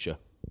dad's a butcher.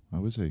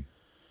 Oh, is he?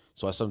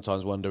 So I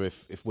sometimes wonder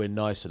if we're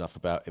nice enough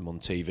about him on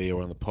TV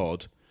or on the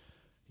pod,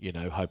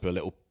 hope a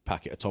little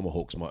packet of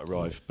tomahawks might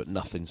arrive, but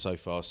nothing so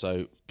far.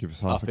 So give us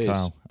half a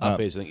cow. I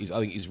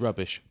think he's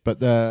rubbish.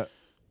 But the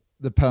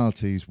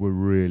penalties were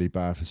really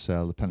bad for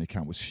Sale. The penalty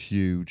count was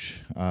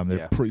huge. They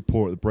were pretty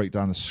poor at the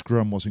breakdown. The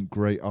scrum wasn't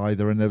great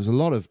either, and there was a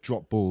lot of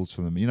drop balls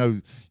from them.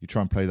 You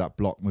try and play that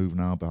block move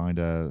now behind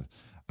a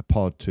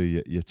pod to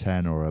your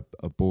 10 or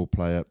a ball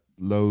player.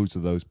 Loads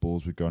of those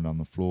balls were going on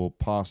the floor.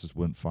 Passes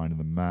weren't finding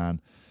the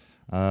man.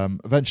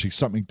 Eventually,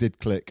 something did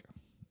click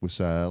with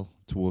Sale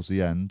towards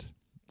the end.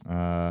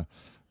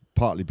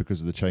 Partly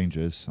because of the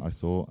changes, I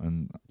thought,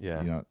 and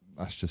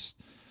that's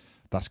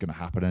going to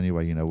happen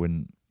anyway.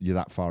 When you're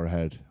that far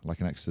ahead, like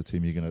an Exeter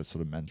team, you're going to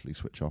sort of mentally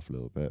switch off a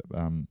little bit.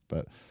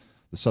 But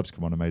the subs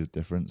come on and made a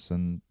difference,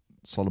 and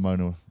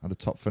Solomona had a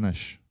top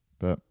finish.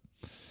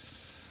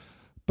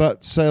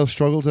 But Sale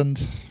struggled,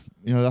 and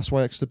that's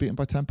why Exeter beat him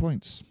by 10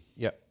 points.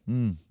 Yeah.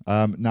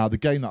 Now the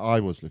game that I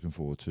was looking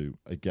forward to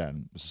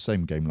again was the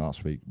same game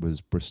last week, was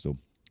Bristol.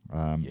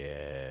 And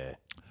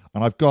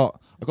I've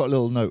got a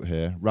little note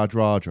here.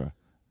 Radradra,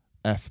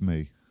 F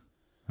me.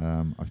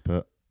 I've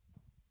put.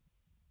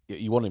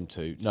 You want him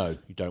to? No,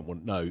 you don't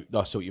want. No,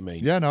 I see what you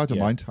mean. Yeah, no, I don't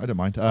mind. I don't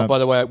mind. By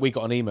the way, we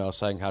got an email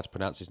saying how to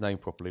pronounce his name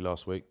properly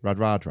last week.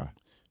 Radradra.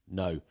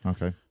 No.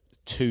 Okay.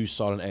 2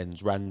 silent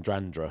N's.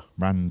 Randrandra.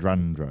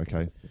 Randrandra.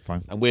 Okay,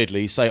 fine. And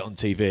weirdly, you say it on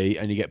TV,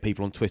 and you get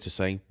people on Twitter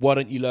saying, "Why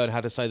don't you learn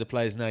how to say the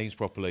players' names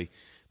properly?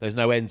 There's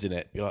no N's in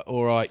it." You're like,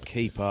 "All right,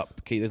 keep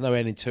up. There's no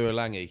N in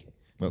Tuolangi."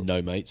 Well,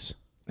 no, mates.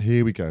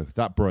 Here we go.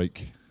 That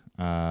break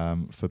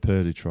for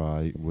Purdy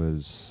try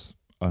was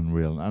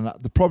unreal. And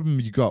the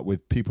problem you got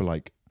with people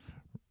like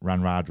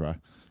Ranradra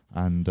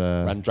and...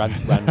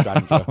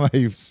 Randrandra.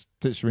 You've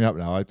stitched me up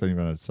now. I don't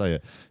even know how to say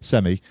it.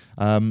 Semi.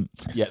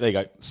 Yeah, there you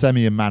go.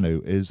 Semi and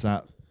Manu is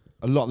that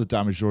a lot of the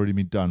damage has already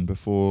been done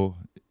before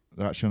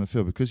they're actually on the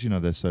field. Because,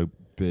 they're so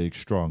big,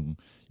 strong,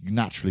 you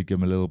naturally give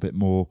them a little bit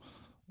more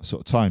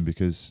sort of time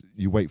because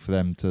you wait for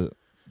them to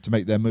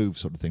make their move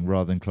sort of thing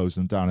rather than close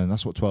them down. And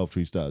that's what 12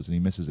 Trees does, and he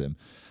misses him.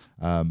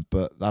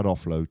 But that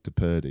offload to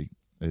Purdy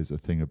is a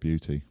thing of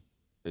beauty.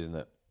 Isn't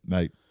it?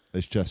 Mate,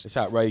 it's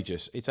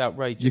outrageous. It's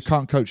outrageous. You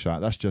can't coach that.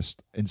 That's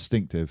just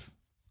instinctive.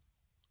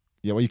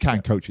 Yeah, well, you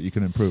can coach it. You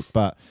can improve.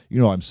 But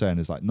what I'm saying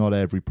is like not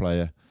every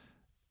player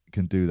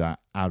can do that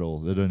at all.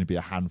 There'd only be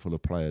a handful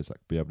of players that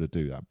could be able to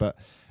do that. But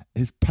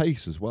his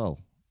pace as well.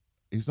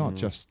 He's not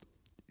just...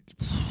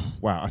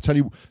 Wow, I tell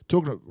you,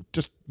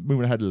 just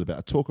moving ahead a little bit,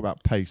 I talk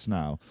about pace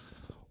now.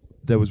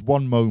 There was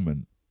one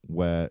moment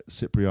where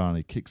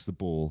Cipriani kicks the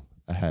ball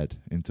ahead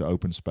into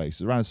open space,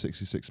 around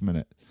 66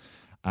 minutes,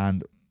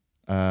 and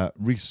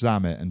Reece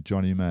Zammit and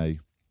Johnny May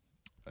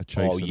are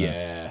chasing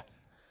it.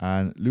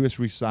 And Lewis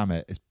Reece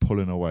Zammit is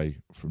pulling away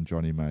from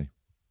Johnny May.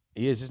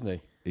 He is, isn't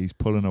he? He's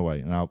pulling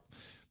away. Now,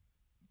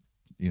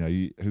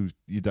 you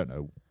don't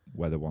know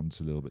whether one's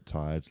a little bit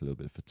tired, a little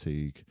bit of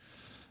fatigue.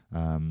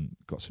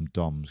 Got some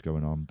DOMs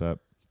going on, but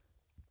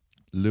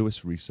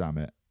Lewis Reece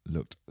Zammit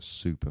looked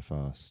super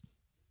fast.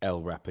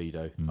 El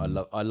Rapido. I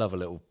love a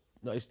little.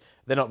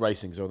 They're not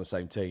racing because they're on the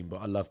same team,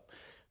 but I love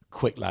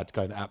quick lads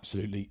going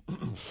absolutely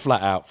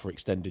flat out for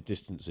extended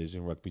distances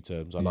in rugby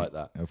terms. I like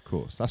that. Of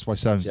course, that's why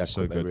Sevens is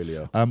so good. They really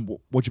are.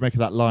 What do you make of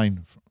that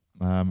line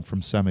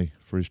from Semi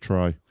for his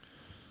try?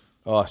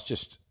 Oh,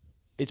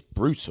 it's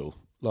brutal.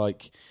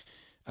 Like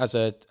as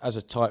a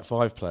type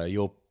 5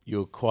 player,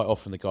 you're quite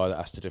often the guy that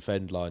has to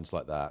defend lines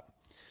like that,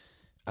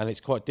 and it's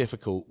quite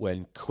difficult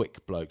when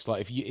quick blokes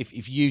like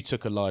if you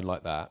took a line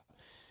like that,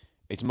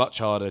 it's much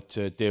harder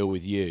to deal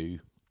with you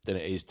than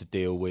it is to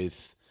deal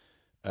with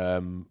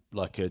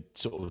like a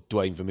sort of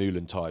Dwayne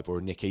Vermeulen type or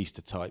a Nick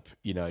Easter type.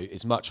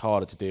 It's much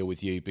harder to deal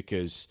with you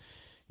because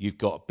you've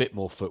got a bit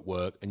more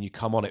footwork and you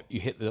come on it,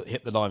 you hit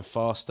the line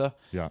faster.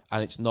 Yeah,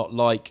 and it's not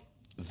like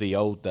the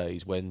old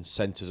days when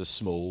centres are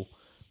small,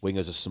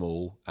 wingers are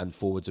small, and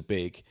forwards are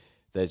big.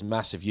 There's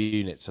massive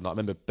units, and I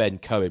remember Ben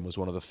Cohen was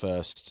one of the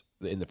first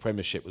in the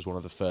Premiership. Was one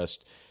of the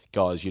first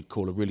guys you'd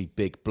call a really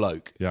big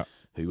bloke,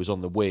 who was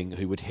on the wing,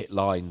 who would hit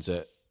lines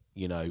at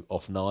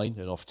off 9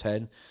 and off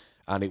 10,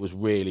 and it was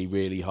really,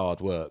 really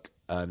hard work.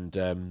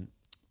 And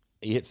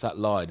he hits that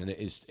line, and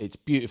it's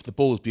beautiful. The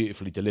ball's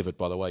beautifully delivered,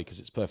 by the way, because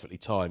it's perfectly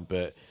timed.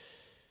 But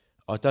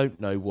I don't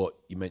know what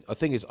you meant.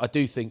 I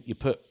do think you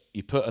put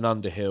an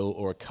Underhill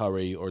or a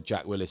Curry or a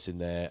Jack Willis in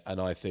there, and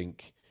I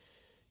think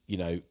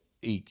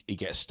he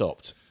gets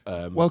stopped.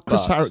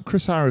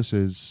 Chris Harris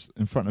is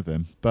in front of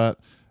him, but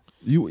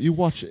you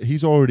watch,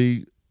 he's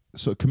already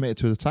sort of committed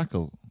to the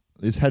tackle.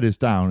 His head is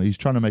down. He's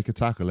trying to make a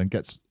tackle and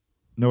gets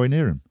nowhere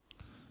near him.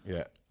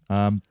 Yeah.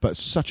 But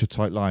such a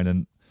tight line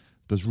and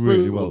does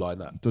really well. Line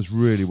that. Does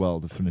really well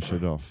to finish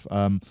it off.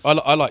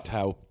 I liked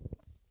how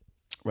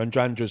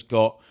Randrandra's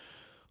got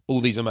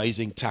all these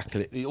amazing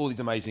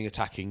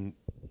attacking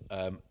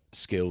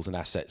skills and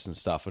assets and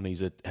stuff, and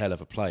he's a hell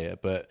of a player.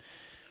 But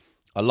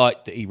I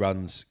like that he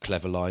runs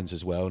clever lines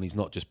as well, and he's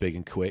not just big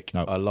and quick.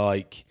 No. I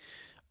like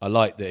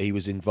that he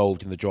was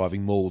involved in the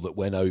driving maul that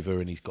went over,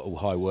 and he's got a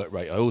high work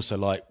rate. I also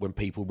like when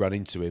people run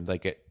into him, they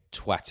get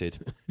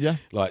twatted. Yeah.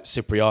 Like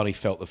Cipriani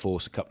felt the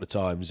force a couple of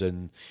times,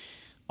 and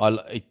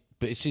but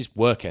it's his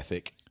work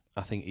ethic.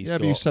 I think he's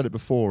but you said it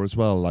before as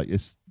well. Like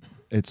it's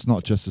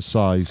not just the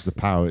size, the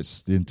power;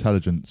 it's the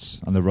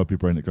intelligence and the rugby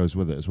brain that goes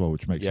with it as well,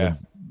 which makes him,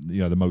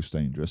 the most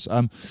dangerous.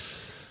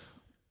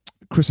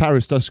 Chris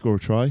Harris does score a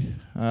try.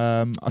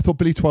 I thought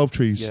Billy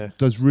Twelvetrees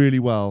does really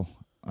well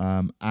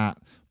at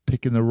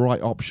picking the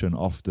right option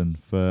often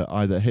for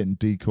either hitting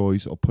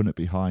decoys or putting it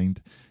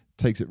behind.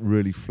 Takes it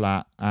really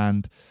flat,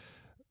 and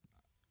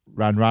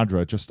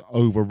Radradra just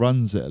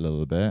overruns it a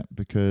little bit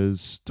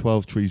because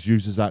Twelvetrees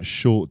uses that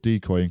short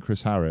decoy in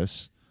Chris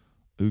Harris,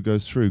 who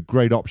goes through.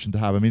 Great option to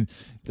have. I mean,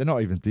 they're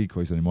not even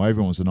decoys anymore.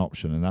 Everyone's an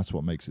option, and that's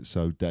what makes it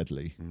so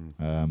deadly.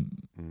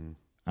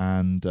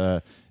 And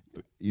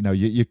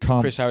you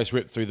can't. Chris Harris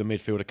ripped through the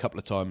midfield a couple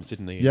of times,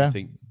 didn't he? Yeah. I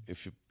think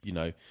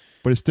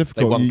but it's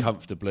difficult. They won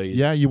comfortably.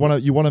 Yeah, you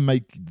want to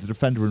make the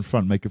defender in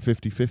front make a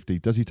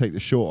 50-50. Does he take the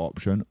short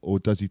option, or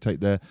does he take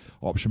the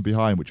option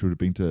behind, which would have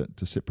been to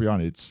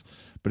Cipriani?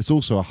 But it's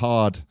also a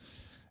hard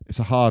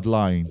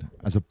line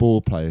as a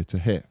ball player to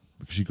hit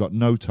because you've got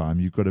no time.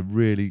 You've got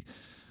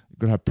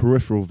to have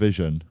peripheral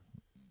vision.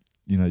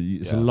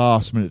 It's a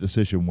last minute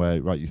decision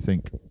where you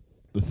think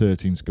the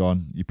 13's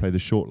gone, you play the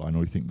short line,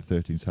 or you think the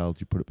 13's held,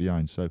 you put it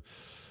behind. So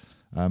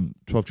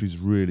Twelvetrees is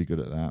really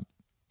good at that.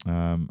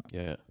 And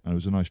it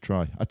was a nice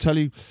try. I tell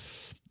you,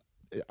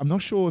 I'm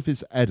not sure if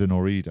it's Eden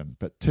or Eden,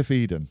 but Tiff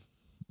Eden,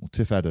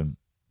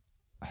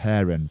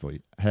 hair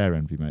envy,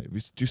 mate. Do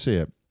you see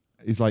it?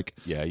 He's like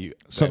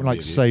something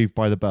like Saved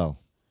by the Bell.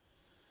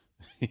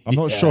 I'm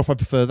not sure if I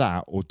prefer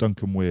that or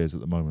Duncan Weir's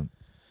at the moment.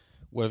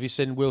 Well, have you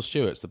seen Will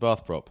Stewart's The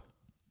Bath Prop?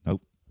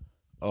 Nope.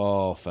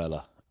 Oh,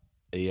 fella.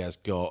 He's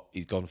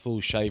gone full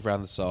shave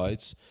around the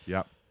sides.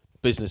 Yep.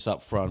 Business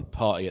up front,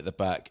 party at the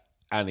back,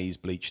 and he's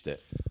bleached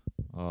it.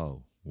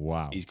 Oh,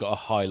 wow. He's got a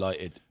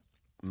highlighted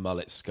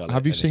mullet scullet.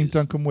 Have you seen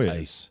Duncan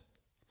Weir?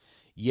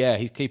 Yeah,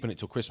 he's keeping it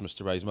till Christmas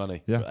to raise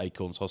money for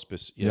Acorns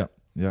Hospice. Yeah.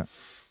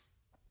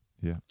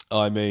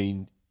 I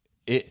mean,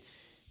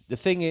 the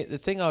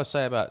thing I would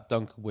say about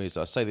Duncan Weir is,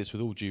 I say this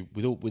with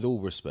all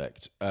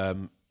respect,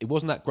 it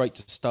wasn't that great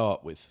to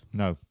start with.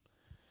 No.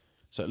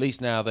 So at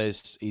least now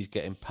he's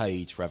getting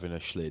paid for having a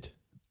schlid,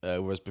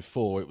 whereas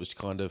before it was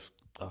kind of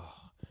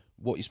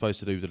what you're supposed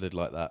to do with a lid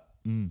like that.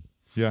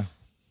 Yeah.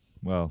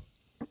 Well,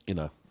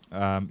 yeah.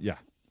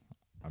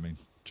 I mean,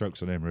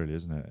 joke's on him, really,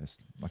 isn't it? It's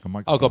like a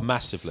microphone. Oh God,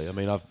 massively. I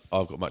mean, I've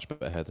got much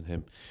better hair than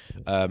him.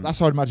 That's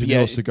how I'd imagine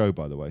yours to go,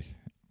 by the way.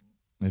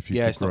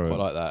 It's not quite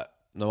like that.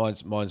 No,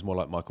 mine's more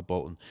like Michael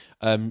Bolton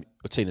or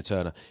Tina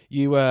Turner.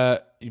 You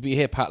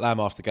hear Pat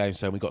Lam after the game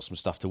saying we got some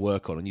stuff to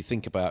work on, and you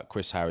think about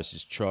Chris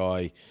Harris's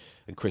try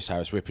and Chris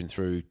Harris ripping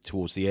through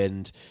towards the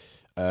end,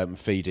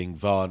 feeding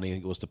Varney, I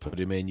think it was, to put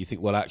him in. You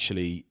think, well,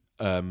 actually,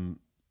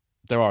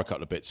 there are a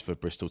couple of bits for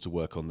Bristol to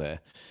work on there.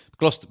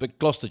 But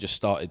Gloucester just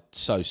started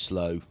so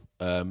slow,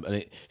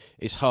 and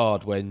it's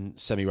hard when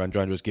Semi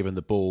Radradra was given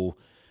the ball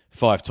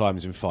 5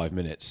 times in 5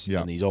 minutes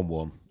and he's on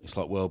one. It's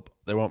like, well,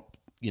 there aren't.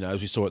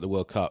 As we saw at the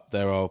World Cup,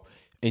 there are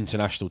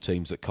international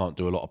teams that can't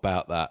do a lot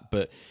about that.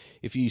 But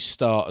if you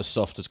start as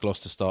soft as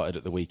Gloucester started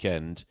at the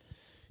weekend,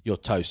 you're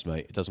toast,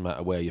 mate. It doesn't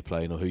matter where you're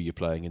playing or who you're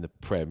playing in the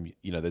Prem.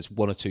 There's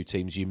 1 or 2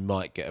 teams you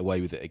might get away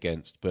with it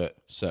against, but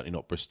certainly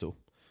not Bristol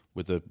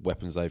with the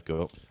weapons they've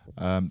got.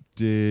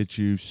 Did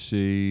you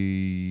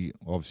see?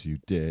 Obviously, you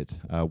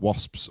did.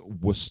 Wasps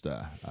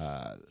Worcester.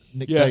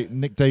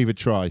 Nick David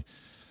try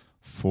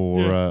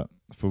for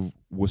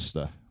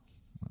Worcester.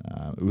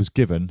 It was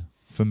given.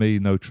 For me,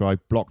 no try,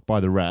 blocked by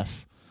the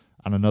ref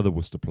and another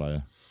Worcester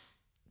player.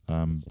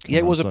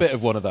 It was a bit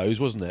of one of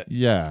those, wasn't it?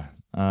 Yeah.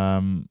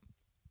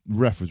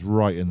 Ref was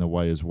right in the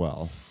way as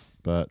well,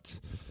 but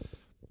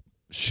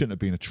shouldn't have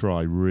been a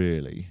try,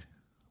 really.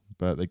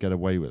 But they get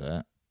away with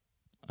it.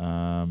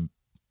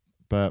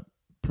 But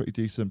pretty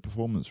decent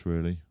performance,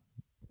 really,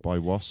 by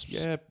Wasps.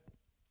 Yeah,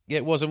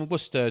 it was. And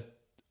Worcester,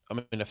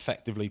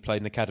 effectively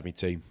played an academy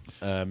team.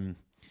 A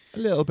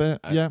little bit,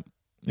 yeah.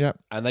 Yeah,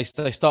 and they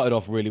started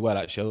off really well.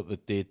 Actually,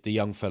 the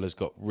young fellas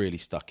got really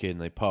stuck in.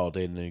 They piled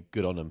in, and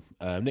good on them.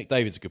 Nick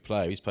David's a good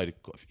player. He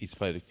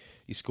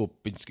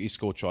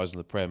scored tries in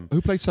the Prem.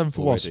 Who played 7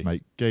 for Wasps,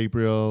 mate?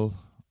 Gabriel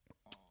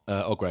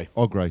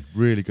Ogray,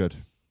 really good.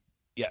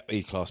 Yeah,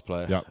 E-class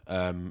player.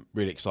 Yeah,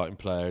 really exciting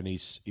player, and he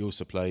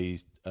also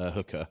plays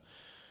hooker.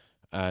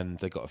 And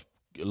they got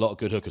a lot of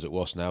good hookers at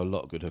Wasps now. A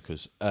lot of good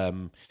hookers.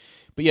 But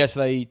yes,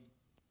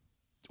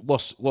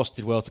 Wasps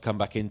did well to come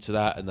back into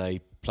that, and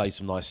they played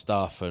some nice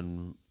stuff,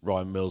 and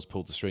Ryan Mills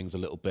pulled the strings a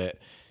little bit,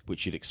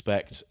 which you'd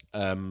expect.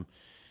 But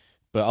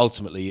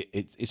ultimately,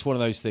 it's one of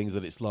those things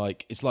that it's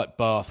like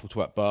Bath. We'll talk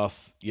about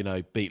Bath.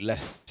 Beat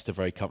Leicester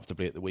very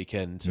comfortably at the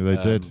weekend. Yeah,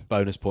 they did.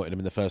 Bonus pointed them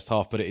in the first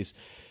half, but it's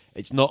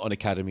not an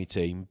academy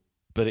team,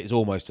 but it's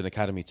almost an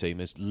academy team.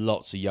 There's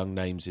lots of young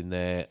names in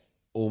there.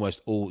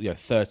 Almost all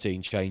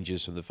 13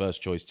 changes from the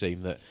first choice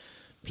team that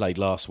played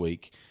last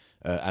week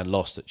and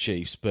lost at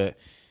Chiefs, but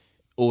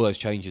all those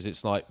changes,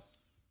 it's like,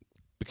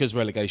 because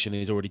relegation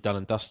is already done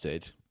and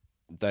dusted,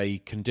 they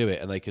can do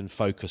it and they can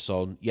focus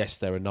on, yes,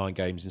 there are 9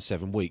 games in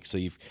 7 weeks, so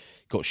you've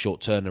got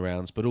short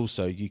turnarounds, but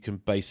also you can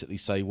basically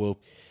say, well,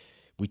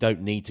 we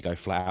don't need to go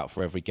flat out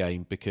for every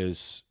game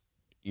because,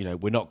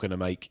 we're not going to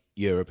make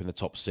Europe in the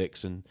top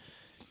 6. And,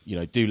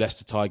 do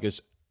Leicester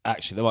Tigers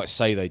actually, they might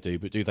say they do,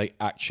 but do they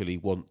actually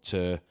want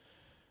to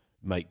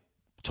make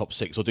top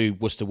 6? Or do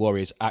Worcester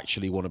Warriors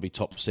actually want to be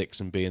top 6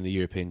 and be in the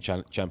European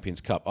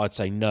Champions Cup? I'd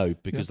say no,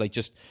 because they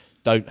just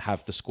don't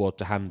have the squad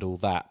to handle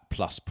that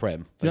plus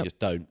Prem. They just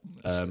don't.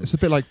 It's a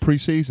bit like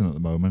pre-season at the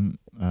moment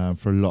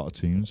for a lot of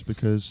teams,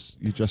 because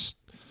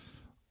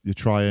you're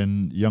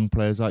trying young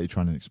players out, you're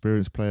trying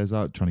experienced players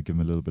out, trying to give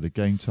them a little bit of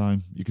game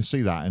time. You can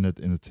see that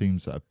in the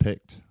teams that are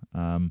picked.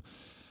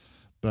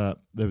 But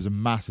there was a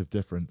massive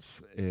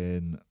difference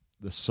in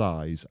the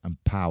size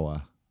and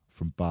power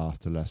from Bath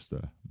to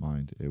Leicester,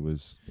 mind. It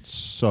was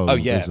so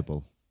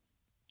visible.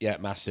 Yeah,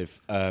 massive.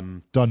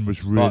 Dunn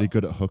was really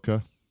good at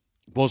hooker.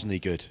 Wasn't he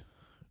good?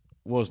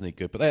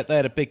 But they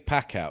had a big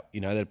pack out. They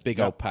had a big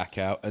old pack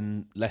out,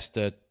 and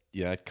Leicester,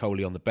 had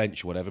Coley on the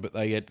bench or whatever, but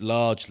they had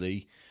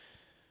largely...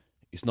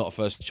 It's not a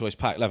first-choice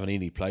pack.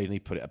 Lavanini played, and he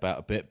put it about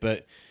a bit,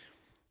 but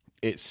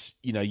it's,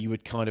 you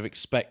would kind of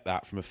expect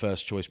that from a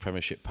first-choice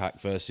Premiership pack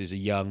versus a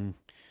young...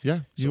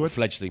 sort of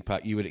fledgling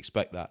pack. You would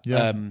expect that.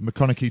 Yeah,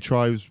 McConaughey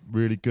try was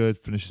really good,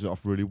 finishes it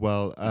off really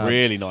well.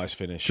 Really nice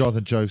finish.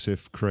 Jonathan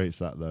Joseph creates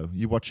that, though.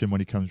 You watch him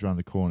when he comes around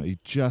the corner, he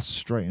just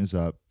straightens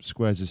up,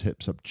 squares his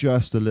hips up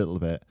just a little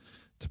bit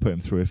to put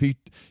him through. If he,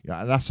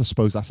 I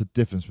suppose that's the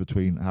difference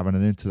between having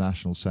an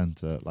international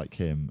centre like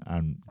him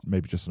and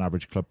maybe just an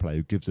average club player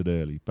who gives it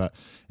early. But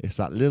it's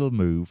that little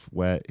move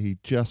where he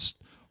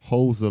just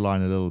holds the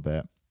line a little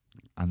bit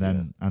and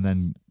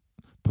then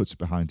puts it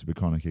behind to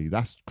McConaughey.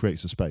 That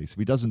creates a space. If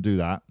he doesn't do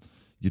that,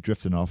 you're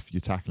drifting off,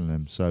 you're tackling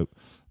him. So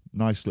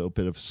nice little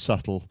bit of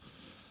subtle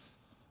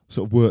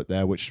sort of work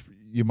there, which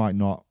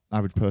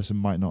average person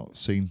might not have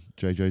seen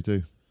JJ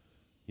do.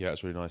 Yeah,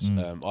 it's really nice.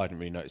 I hadn't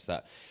really noticed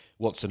that.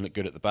 Watson looked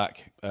good at the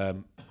back,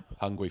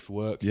 hungry for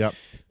work. Yep.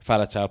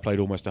 Faletau played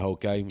almost the whole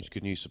game, which is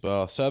good news for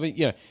Bath. So, I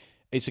mean,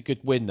 it's a good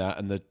win, that,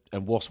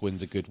 and Wasp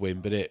win's a good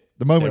win. But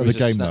the moment of the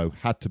game, though,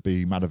 had to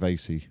be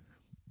Matavesi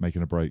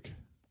making a break.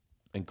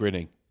 And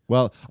grinning.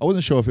 Well, I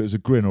wasn't sure if it was a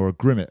grin or a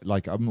grimace.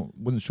 Like, I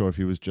wasn't sure if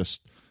he was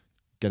just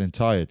getting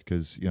tired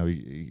because,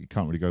 he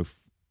can't really go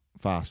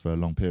fast for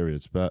long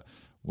periods. But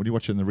when you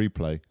watch it in the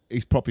replay,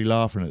 he's probably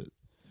laughing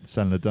at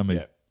selling a dummy.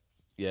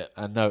 Yeah,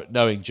 and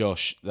knowing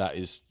Josh,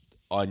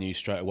 I knew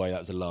straight away that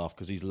was a laugh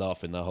because he's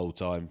laughing the whole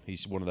time.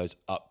 He's one of those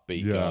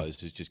upbeat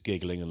guys who's just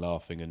giggling and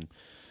laughing and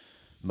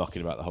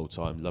mucking about the whole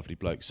time. Lovely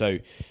bloke. So,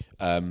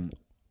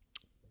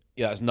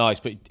 that's nice,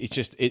 but it's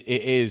just it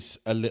is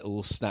a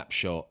little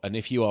snapshot. And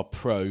if you are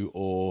pro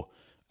or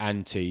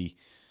anti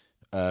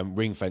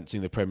ring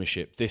fencing the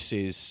Premiership, this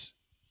is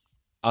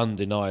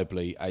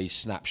undeniably a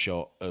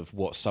snapshot of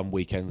what some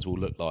weekends will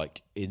look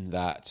like. In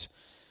that,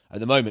 at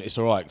the moment, it's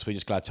all right because we're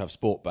just glad to have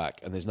sport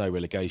back, and there's no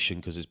relegation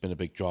because there's been a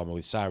big drama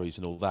with Sarries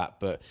and all that.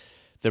 But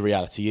the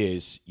reality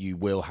is, you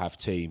will have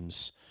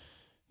teams,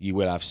 you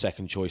will have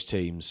second choice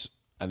teams,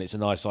 and it's a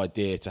nice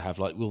idea to have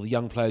the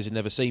young players you've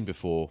never seen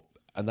before.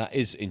 And that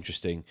is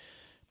interesting.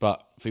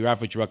 But for your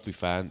average rugby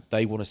fan,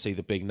 they want to see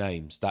the big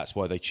names. That's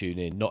why they tune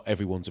in. Not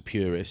everyone's a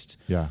purist.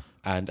 Yeah.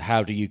 And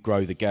how do you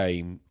grow the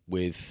game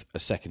with a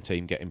second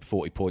team getting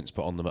 40 points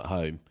put on them at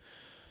home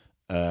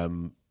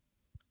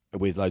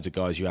with loads of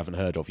guys you haven't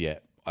heard of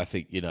yet? I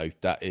think,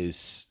 that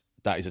is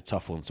a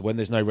tough one. So when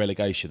there's no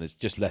relegation, there's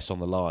just less on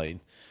the line.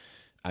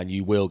 And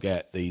you will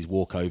get these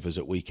walkovers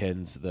at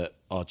weekends that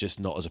are just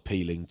not as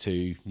appealing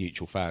to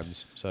neutral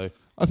fans. So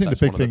I think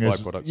the big thing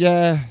is,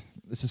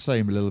 it's the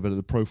same a little bit of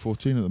the Pro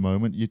 14 at the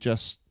moment. You're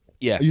just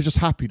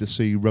happy to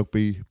see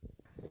rugby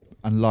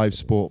and live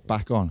sport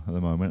back on at the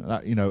moment.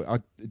 That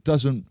it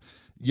doesn't.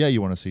 Yeah,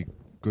 you want to see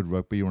good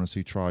rugby, you want to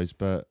see tries,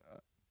 but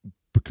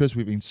because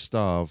we've been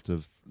starved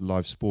of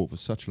live sport for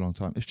such a long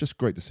time, it's just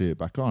great to see it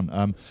back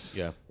on.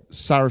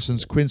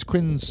 Saracens,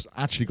 Quins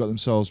actually got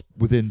themselves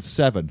within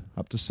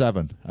up to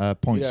 7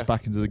 points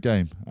back into the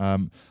game.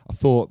 I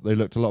thought they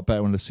looked a lot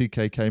better when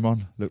Lasike came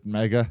on. Looked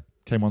mega,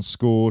 came on,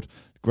 scored.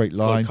 Great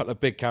line. A couple of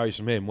big carries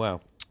from him. Wow.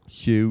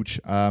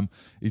 Huge.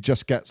 He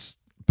just gets...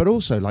 But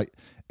also,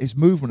 his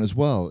movement as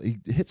well. He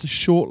hits a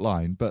short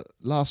line, but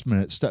last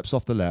minute steps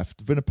off the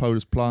left.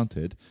 Vinopola's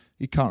planted.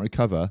 He can't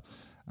recover.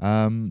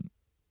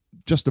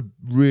 Just a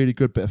really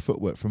good bit of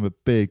footwork from a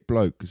big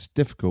bloke. It's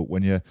difficult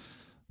when you're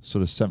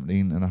sort of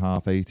 17 and a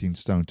half, 18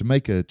 stone to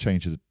make a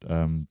change of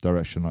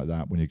direction like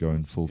that when you're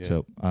going full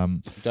tilt.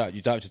 You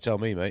don't have to tell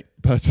me, mate.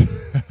 But...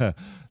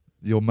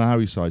 your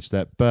Maori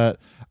sidestep, but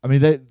I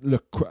mean,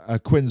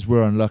 Quins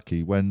were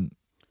unlucky when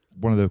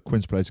one of the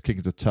Quins players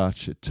kicking to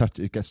touch.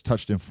 It gets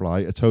touched in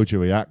flight. Itoje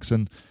reacts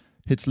and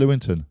hits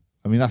Lewington.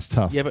 I mean, that's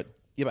tough. Yeah, but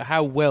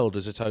how well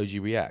does Itoje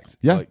react?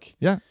 Yeah,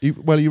 he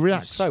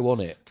reacts. He's so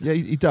on it. Yeah,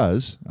 he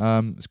does.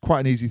 It's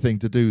quite an easy thing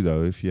to do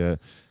though if you're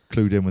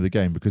clued in with the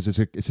game because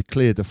it's a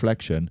clear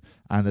deflection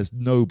and there's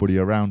nobody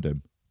around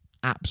him,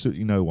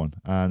 absolutely no one,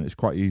 and it's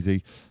quite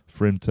easy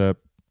for him to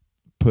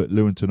put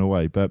Lewington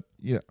away. But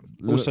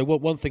Also,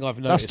 one thing I've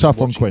noticed... That's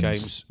tough on watching Quinns.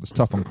 games, It's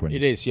tough on Quinns.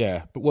 It is,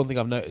 yeah. But one thing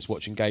I've noticed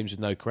watching games with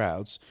no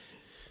crowds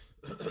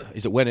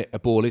is that when a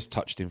ball is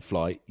touched in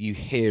flight, you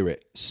hear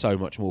it so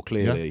much more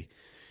clearly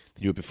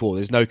than you were before.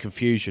 There's no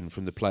confusion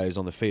from the players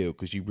on the field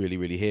because you really,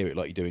 really hear it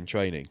like you do in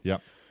training. Yeah.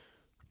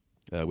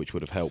 Which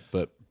would have helped,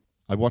 but...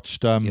 I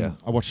watched a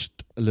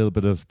little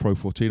bit of Pro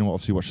 14. I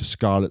obviously watched the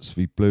Scarlets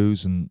v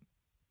Blues, and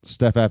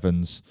Steph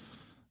Evans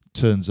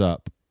turns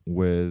up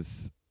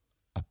with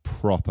a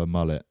proper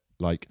mullet,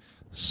 like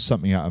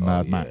something out of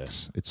Mad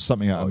Max. It's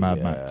something out of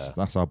Mad Max.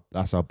 That's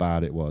how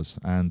bad it was.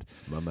 And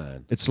my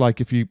man, it's like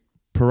if you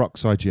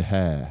peroxide your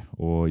hair,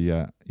 or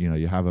you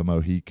have a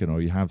Mohican, or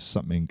you have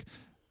something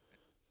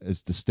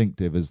as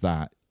distinctive as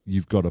that,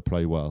 you've got to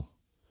play well.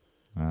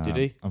 Did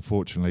he?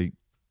 Unfortunately,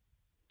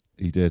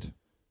 he did.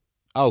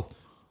 Oh,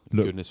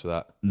 goodness for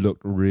that.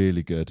 Looked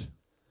really good.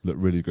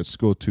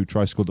 Scored 2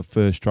 tries. Scored the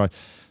first try.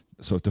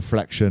 Sort of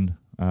deflection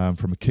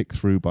from a kick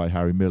through by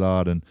Harry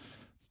Millard, and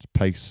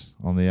pace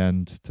on the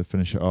end to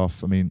finish it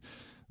off. I mean,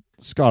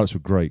 Scarlets were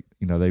great.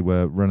 They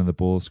were running the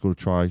ball, scored a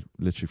try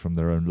literally from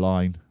their own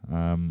line.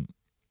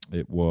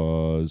 It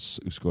was,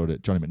 who scored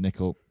it? Johnny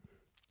McNichol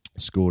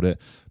scored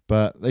it.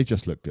 But they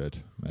just look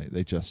good, mate.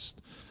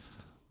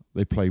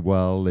 They play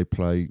well. They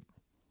play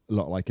a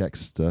lot like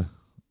Exeter,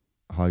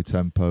 high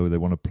tempo. They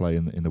want to play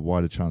in the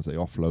wider chance. They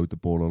offload the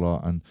ball a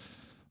lot, and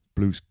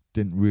Blues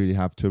didn't really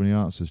have too many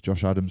answers.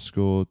 Josh Adams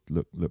scored,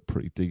 looked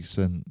pretty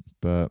decent,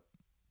 but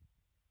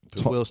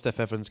will Steph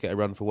Evans get a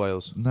run for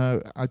Wales?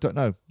 No, I don't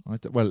know.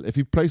 Well, if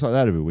he plays like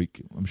that every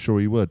week, I'm sure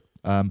he would.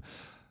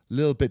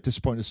 Little bit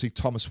disappointed to see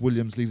Thomas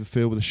Williams leave the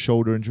field with a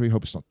shoulder injury.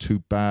 Hope it's not too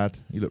bad.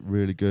 He looked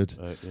really good.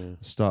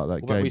 Start of that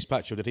game. What about Reece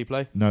Patchell? Did he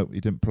play? No, he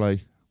didn't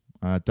play.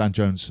 Dan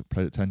Jones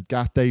played at 10.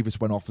 Gareth Davis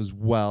went off as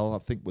well, I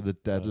think, with a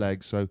dead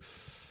leg. So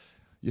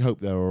you hope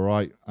they're all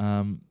right.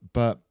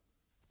 But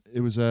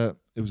it was a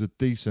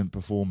decent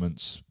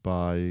performance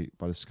by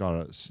the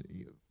Scarlets.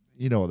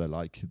 You know what they're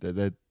like.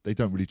 They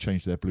don't really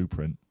change their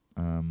blueprint.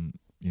 No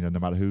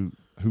matter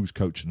who's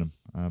coaching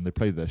them, they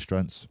play their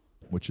strengths,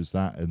 which is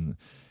that in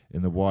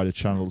the wider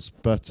channels.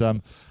 But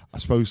I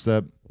suppose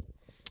the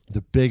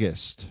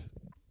biggest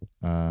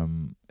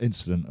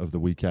incident of the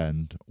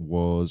weekend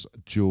was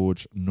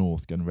George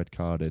North getting red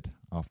carded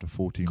after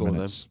 14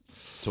 minutes.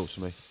 Talk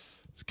to me.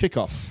 It's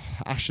kickoff.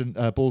 Ashton,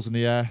 balls in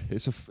the air.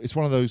 It's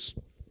one of those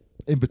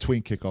in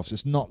between kickoffs.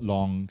 It's not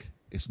long.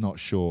 It's not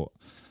short.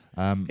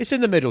 It's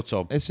in the middle,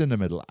 Tom. It's in the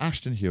middle.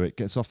 Ashton Hewitt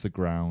gets off the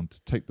ground,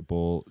 take the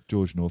ball.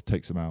 George North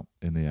takes him out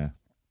in the air.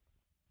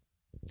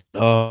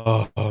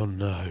 Oh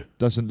no!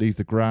 Doesn't leave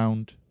the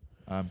ground.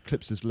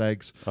 Clips his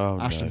legs. Oh,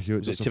 Ashton no.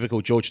 Hewitt. Was it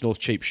typical George North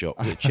cheap shot?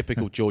 Was it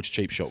typical George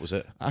cheap shot? Was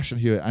it? Ashton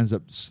Hewitt ends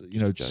up,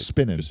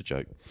 spinning. Just a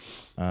joke.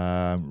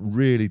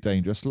 Really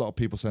dangerous. A lot of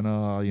people saying,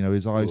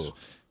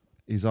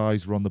 his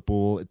eyes were on the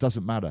ball. It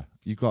doesn't matter.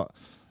 You've got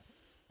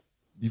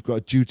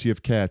a duty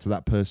of care to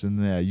that person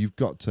there. You've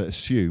got to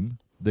assume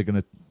they're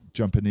going to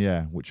jump in the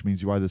air, which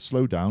means you either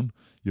slow down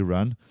your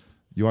run,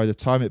 you either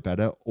time it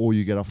better, or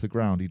you get off the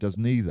ground. He does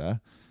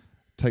neither.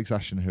 Takes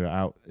Ashton Hewitt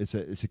out. It's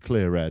a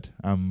clear red.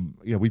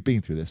 We've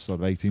been through this sort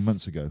of 18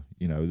 months ago.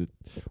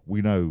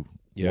 We know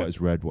what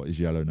is red, what is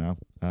yellow now.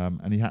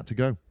 And he had to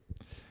go.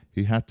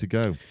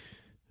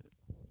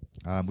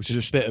 Which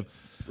is a bit of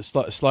a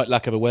slight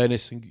lack of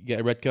awareness, and you get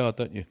a red card,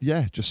 don't you?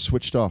 Yeah, just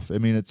switched off. I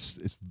mean,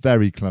 it's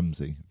very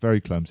clumsy,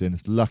 and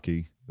it's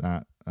lucky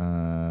that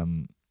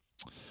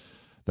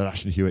that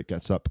Ashton Hewitt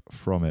gets up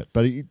from it.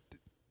 But he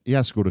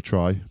has scored a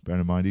try. Bear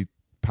in mind, he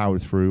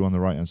powered through on the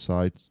right hand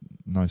side.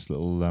 Nice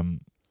little,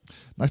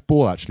 nice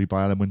ball actually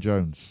by Alan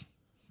Wynne-Jones.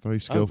 Very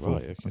skillful. Oh,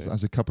 right, okay.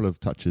 Has a couple of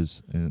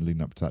touches in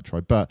leading up to that try.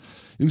 But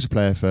he was a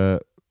player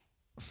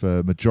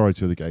for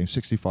majority of the game.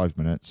 65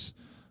 minutes.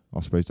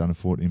 Ospreys down to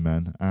 14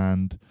 men,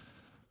 and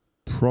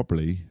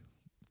probably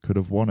could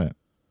have won it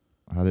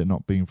had it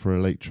not been for a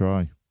late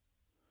try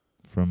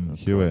from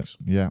Hewitt. Correct.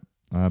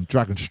 Yeah.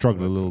 Dragons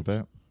struggled a little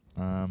bit.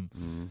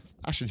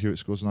 Ashton Hewitt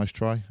scores a nice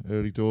try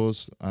early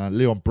doors.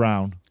 Leon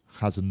Brown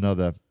has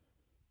another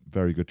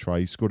very good try.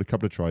 He scored a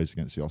couple of tries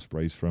against the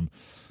Ospreys from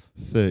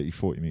 30,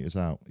 40 metres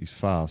out. He's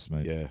fast,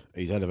 mate. Yeah,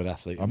 he's hell of an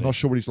athlete. I'm not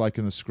sure what he's like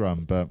in the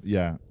scrum, but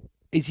yeah.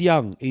 He's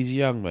young,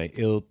 mate.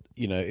 He'll,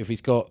 if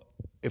he's got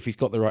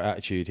the right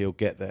attitude, he'll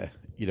get there.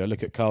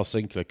 Look at Kyle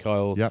Sinclair.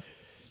 Yep.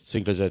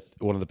 Sinclair's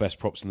one of the best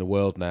props in the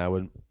world now,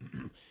 and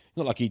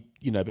not like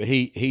but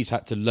he's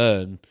had to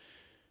learn,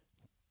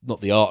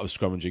 not the art of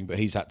scrummaging, but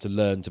he's had to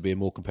learn to be a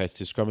more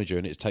competitive scrummager,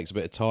 and it takes a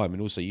bit of time.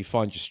 And also, you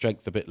find your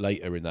strength a bit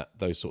later in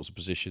those sorts of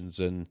positions.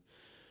 And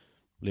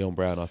Leon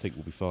Brown, I think,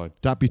 will be fine.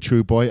 That'd be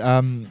true, boy.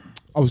 I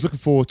was looking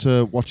forward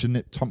to watching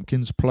Nick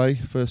Tompkins play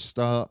first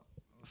start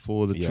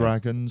for the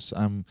Dragons.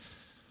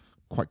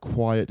 Quite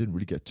quiet, didn't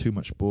really get too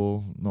much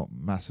ball, not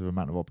massive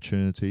amount of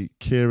opportunity.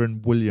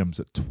 Kieran Williams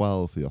at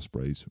 12 for the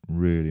Ospreys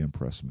really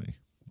impressed me.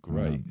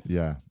 Great.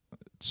 Yeah.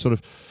 Sort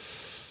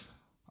of,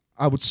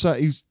 I would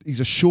say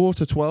he's a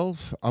shorter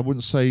 12. I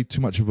wouldn't say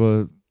too much of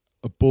a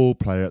a ball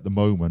player at the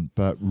moment,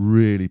 but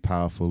really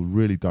powerful,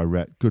 really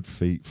direct, good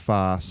feet,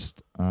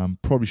 fast.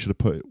 Probably should have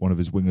put one of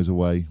his wingers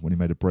away when he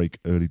made a break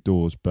early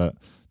doors, but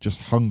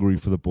just hungry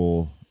for the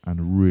ball and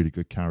a really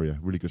good carrier,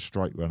 really good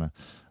strike runner.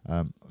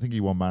 I think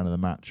he won man of the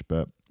match,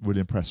 but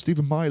really impressed.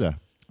 Stephen Myler,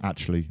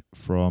 actually,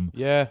 from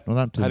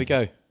Northampton. How'd he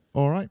go?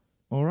 All right.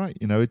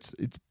 You know,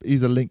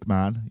 he's a link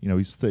man. You know,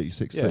 he's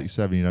 36,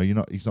 37. You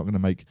know, he's not going to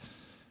make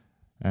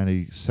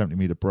any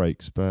 70-metre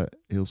breaks, but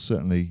he'll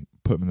certainly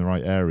put him in the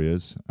right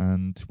areas.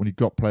 And when you've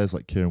got players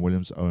like Kieran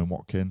Williams, Owen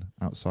Watkin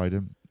outside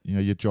him, you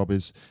know, your job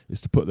is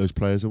to put those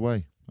players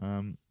away.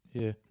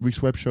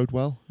 Reece Webb showed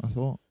well, I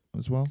thought,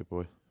 as well. Good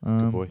boy.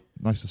 Good boy.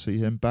 Nice to see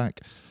him back.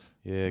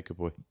 Yeah, good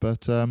boy.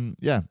 But,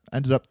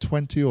 ended up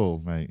 20-all,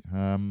 mate.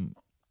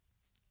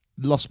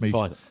 Lost me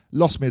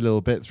a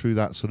little bit through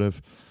that sort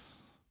of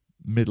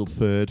middle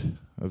third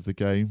of the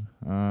game,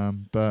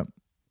 but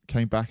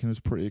came back and it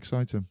was pretty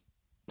exciting.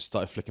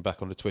 Started flicking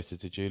back onto Twitter,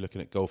 did you? Looking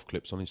at golf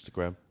clips on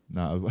Instagram?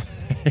 No.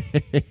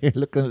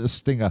 Looking at the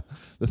stinger,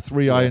 the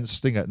 3-iron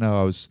stinger.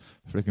 No, I was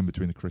flicking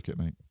between the cricket,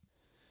 mate.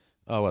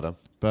 Oh, well done.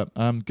 But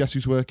guess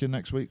who's working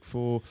next week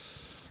for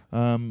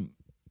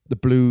the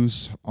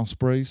Blues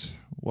Ospreys?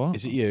 What?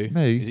 Is it you?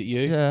 Me? Is it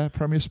you? Yeah,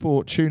 Premier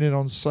Sport. Tune in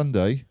on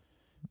Sunday.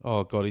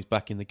 Oh, God, he's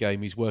back in the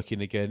game. He's working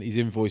again. He's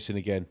invoicing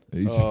again.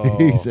 He's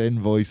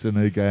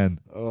invoicing again.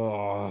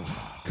 Oh.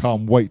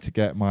 Can't wait to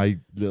get my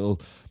little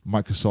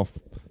Microsoft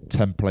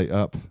template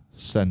up.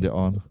 Send it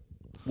on.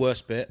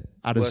 Worst bit.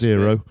 Add a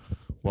zero.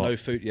 What? No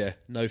food,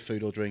 no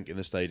food or drink in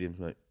the stadium,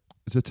 mate.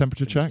 Is there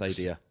temperature checks?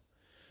 Stadia.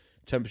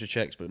 Temperature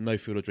checks, but no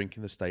food or drink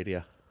in the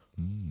stadia.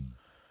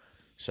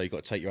 So you've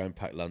got to take your own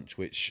packed lunch,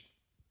 which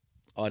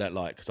I don't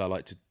like because I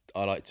like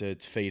to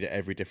feed at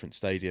every different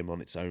stadium on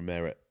its own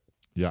merit.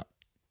 Yeah.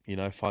 You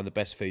know, find the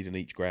best feed in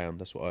each ground.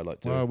 That's what I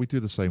like to do. Well, we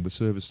do the same with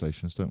service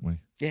stations, don't we?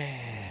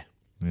 Yeah.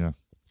 Yeah.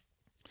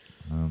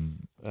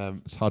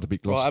 It's hard to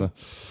beat Gloucester.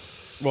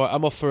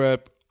 I'm off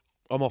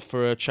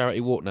for a charity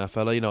walk now,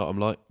 fella. You know what I'm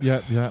like.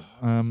 Yeah.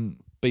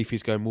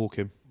 Beefy's going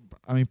walking.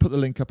 I mean, put the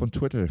link up on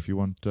Twitter if you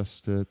want us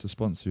to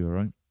sponsor you, all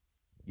right?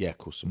 Yeah, of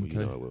course. Okay.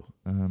 You know I will.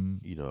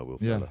 You know I will,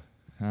 fella.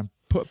 Yeah.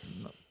 Put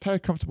a pair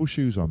of comfortable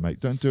shoes on,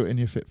 mate. Don't do it in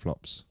your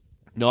flip-flops.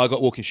 No, I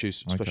got walking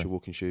shoes, special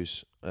walking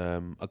shoes.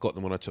 I got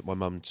them when I took my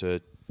mum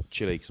to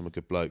Chile because I'm a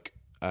good bloke,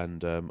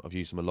 and I've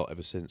used them a lot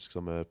ever since because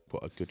I'm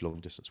quite a good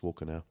long-distance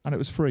walker now. And it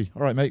was free.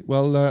 All right, mate.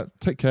 Well,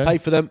 take care.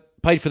 Paid for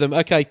them.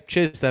 Okay,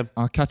 cheers to them.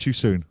 I'll catch you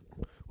soon.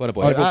 Well,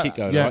 boy, everyone keep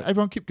going. Yeah, right?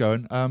 Everyone keep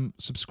going.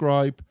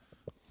 Subscribe.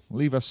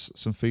 Leave us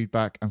some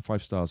feedback and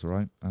 5 stars, all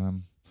right?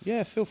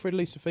 Yeah, feel free to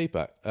leave some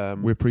feedback.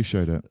 We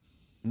appreciate it.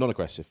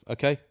 Non-aggressive,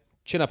 okay?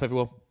 Chin up,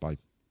 everyone. Bye.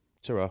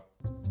 Ta-ra.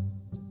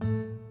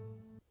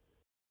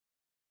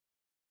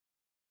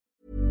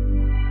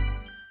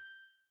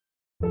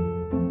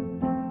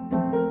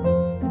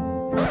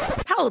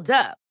 Hold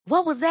up.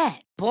 What was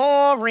that?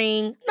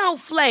 Boring. No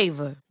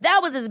flavor. That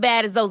was as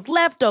bad as those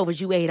leftovers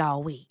you ate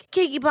all week.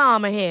 Keke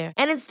Palmer here,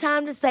 and it's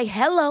time to say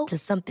hello to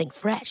something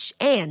fresh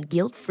and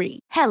guilt-free.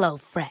 Hello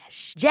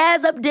Fresh.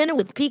 Jazz up dinner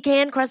with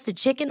pecan-crusted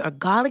chicken or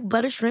garlic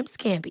butter shrimp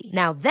scampi.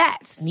 Now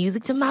that's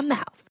music to my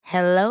mouth.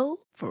 Hello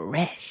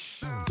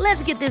Fresh.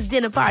 Let's get this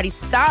dinner party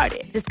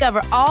started.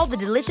 Discover all the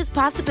delicious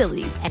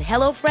possibilities at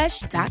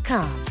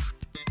HelloFresh.com.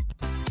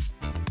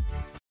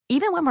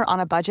 Even when we're on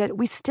a budget,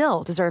 we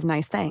still deserve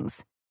nice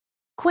things.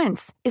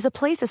 Quince is a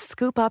place to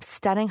scoop up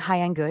stunning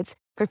high-end goods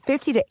for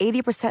 50 to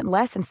 80%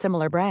 less than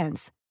similar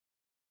brands.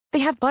 They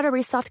have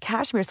buttery soft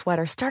cashmere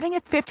sweaters starting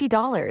at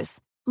 $50,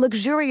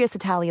 luxurious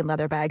Italian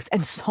leather bags,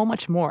 and so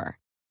much more.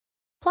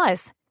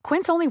 Plus,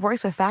 Quince only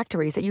works with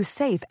factories that use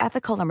safe,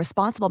 ethical, and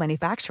responsible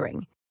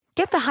manufacturing.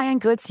 Get the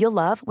high-end goods you'll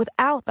love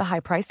without the high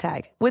price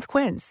tag with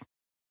Quince.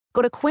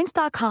 Go to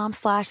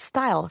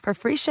quince.com/style for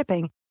free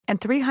shipping and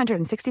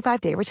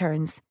 365-day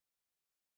returns.